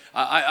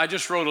 I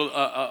just wrote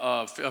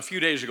a few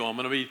days ago, I'm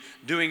going to be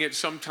doing it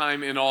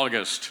sometime in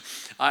August.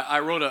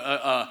 I wrote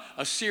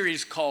a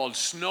series called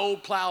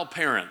Snowplow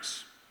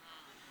Parents.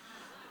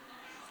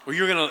 Well,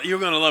 you're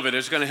gonna love it.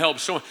 It's gonna help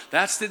so much.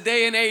 That's the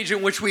day and age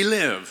in which we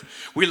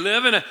live. We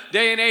live in a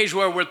day and age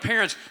where with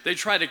parents, they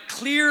try to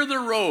clear the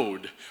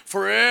road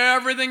for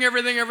everything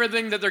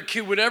that their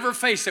kid would ever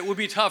face that would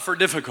be tough or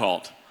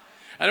difficult.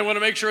 And they want to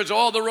make sure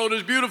the road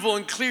is beautiful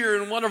and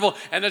clear and wonderful,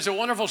 and it's a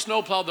wonderful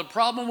snowplow. The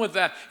problem with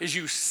that is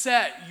you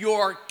set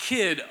your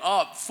kid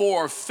up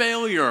for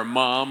failure,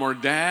 mom or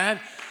dad,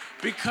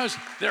 because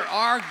there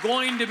are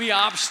going to be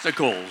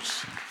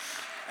obstacles.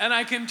 And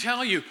I can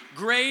tell you,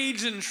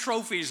 grades and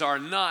trophies are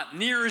not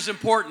near as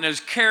important as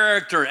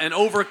character and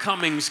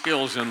overcoming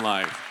skills in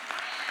life.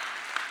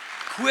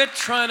 Quit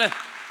trying to,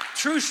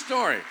 true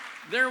story.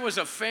 There was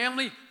a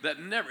family that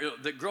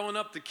growing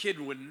up, the kid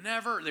would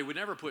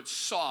never put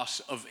sauce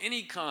of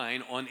any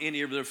kind on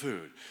any of their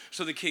food.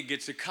 So the kid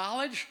gets to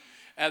college,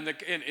 and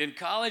in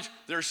college,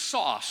 there's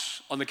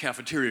sauce on the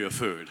cafeteria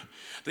food.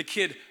 The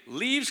kid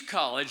leaves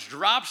college,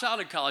 drops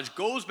out of college,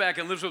 goes back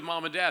and lives with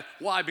mom and dad.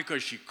 Why?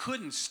 Because she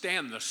couldn't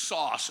stand the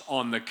sauce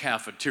on the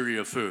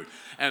cafeteria food.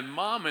 And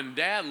mom and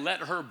dad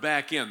let her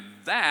back in.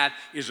 That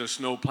is a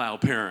snowplow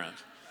parent.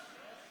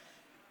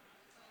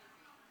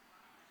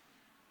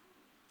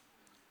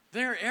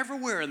 They're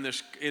everywhere in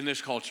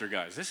this culture,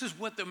 guys. This is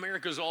what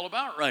America's all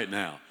about right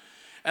now.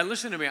 And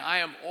listen to me, I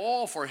am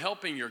all for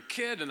helping your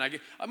kid. And I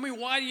mean,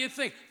 why do you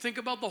think? Think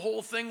about the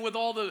whole thing with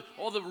all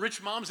the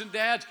rich moms and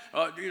dads,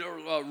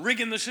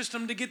 rigging the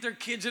system to get their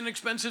kids in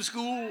expensive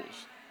schools.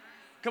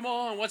 Come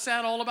on, what's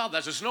that all about?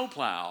 That's a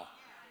snowplow.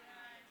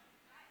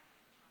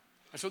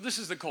 And so this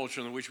is the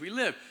culture in which we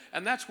live.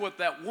 And that's what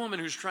that woman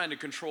who's trying to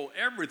control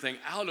everything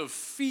out of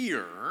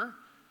fear,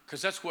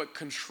 because that's what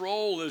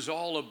control is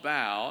all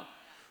about.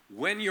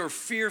 When you're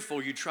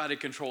fearful, you try to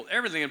control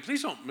everything. And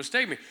please don't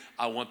mistake me.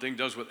 I want things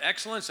done with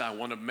excellence. I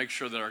want to make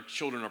sure that our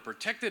children are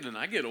protected, and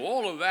I get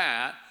all of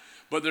that.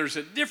 But there's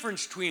a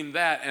difference between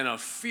that and a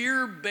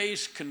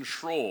fear-based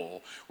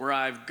control where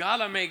I've got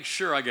to make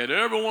sure I get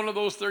every one of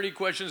those 30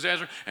 questions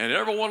answered and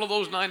every one of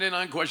those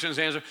 99 questions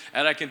answered.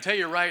 And I can tell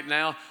you right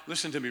now,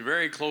 listen to me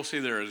very closely,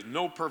 there is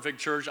no perfect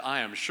church.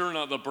 I am sure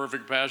not the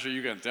perfect pastor.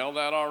 You can tell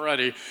that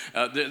already.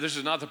 This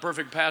is not the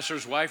perfect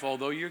pastor's wife,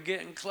 although you're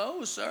getting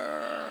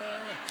closer.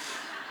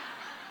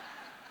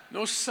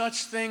 No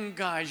such thing,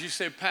 guys. You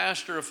say,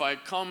 Pastor, if I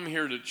come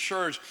here to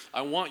church,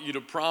 I want you to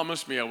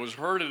promise me. I was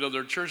hurt at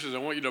other churches. I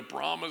want you to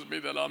promise me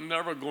that I'm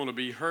never going to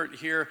be hurt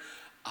here.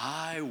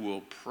 I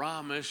will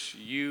promise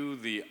you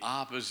the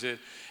opposite.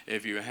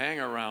 If you hang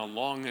around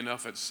long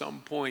enough, at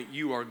some point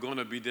you are going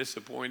to be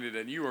disappointed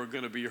and you are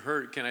going to be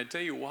hurt. Can I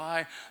tell you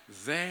why?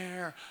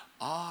 There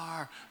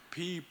are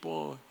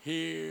people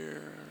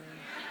here.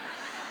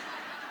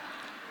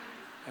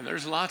 And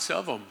there's lots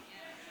of them.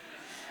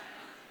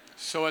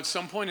 So at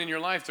some point in your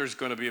life, there's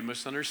going to be a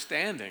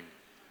misunderstanding.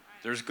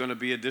 There's going to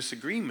be a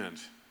disagreement.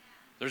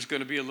 There's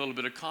going to be a little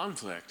bit of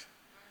conflict.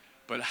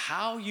 But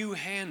how you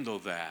handle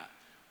that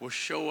will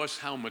show us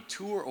how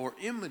mature or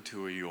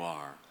immature you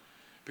are.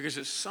 Because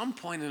at some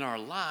point in our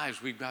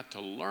lives, we've got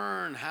to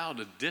learn how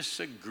to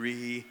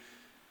disagree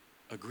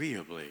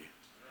agreeably.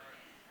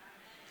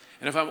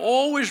 And if I'm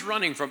always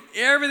running from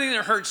everything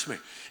that hurts me,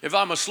 if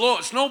I'm a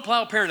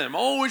snowplow parent, I'm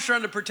always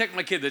trying to protect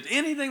my kid, that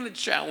anything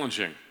that's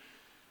challenging,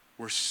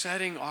 we're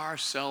setting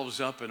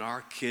ourselves up and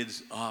our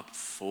kids up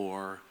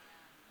for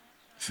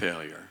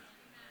failure.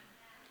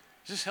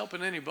 Is this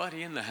helping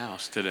anybody in the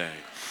house today?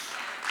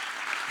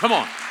 Come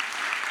on.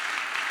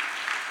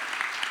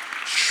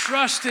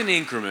 Trust in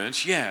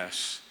increments,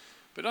 yes,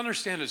 but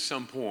understand at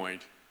some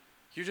point,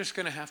 you're just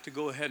going to have to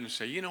go ahead and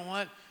say, you know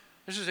what?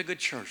 This is a good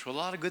church with a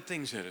lot of good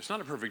things in it. It's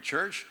not a perfect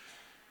church,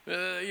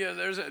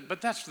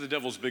 but that's the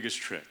devil's biggest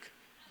trick.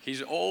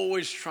 He's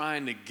always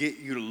trying to get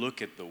you to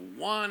look at the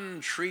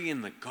one tree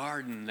in the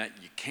garden that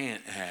you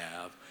can't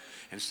have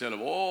instead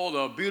of all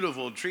the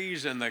beautiful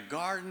trees in the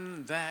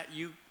garden that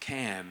you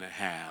can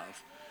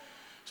have.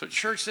 So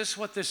church, this is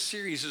what this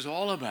series is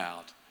all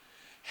about.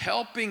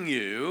 Helping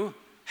you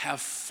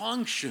have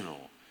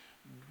functional,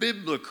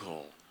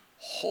 biblical,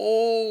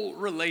 whole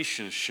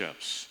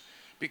relationships.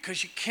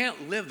 Because you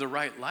can't live the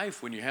right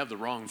life when you have the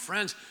wrong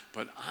friends.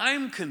 But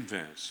I'm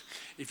convinced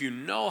if you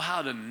know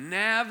how to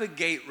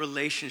navigate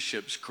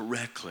relationships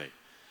correctly,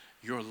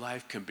 your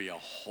life can be a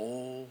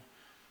whole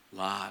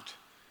lot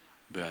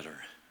better.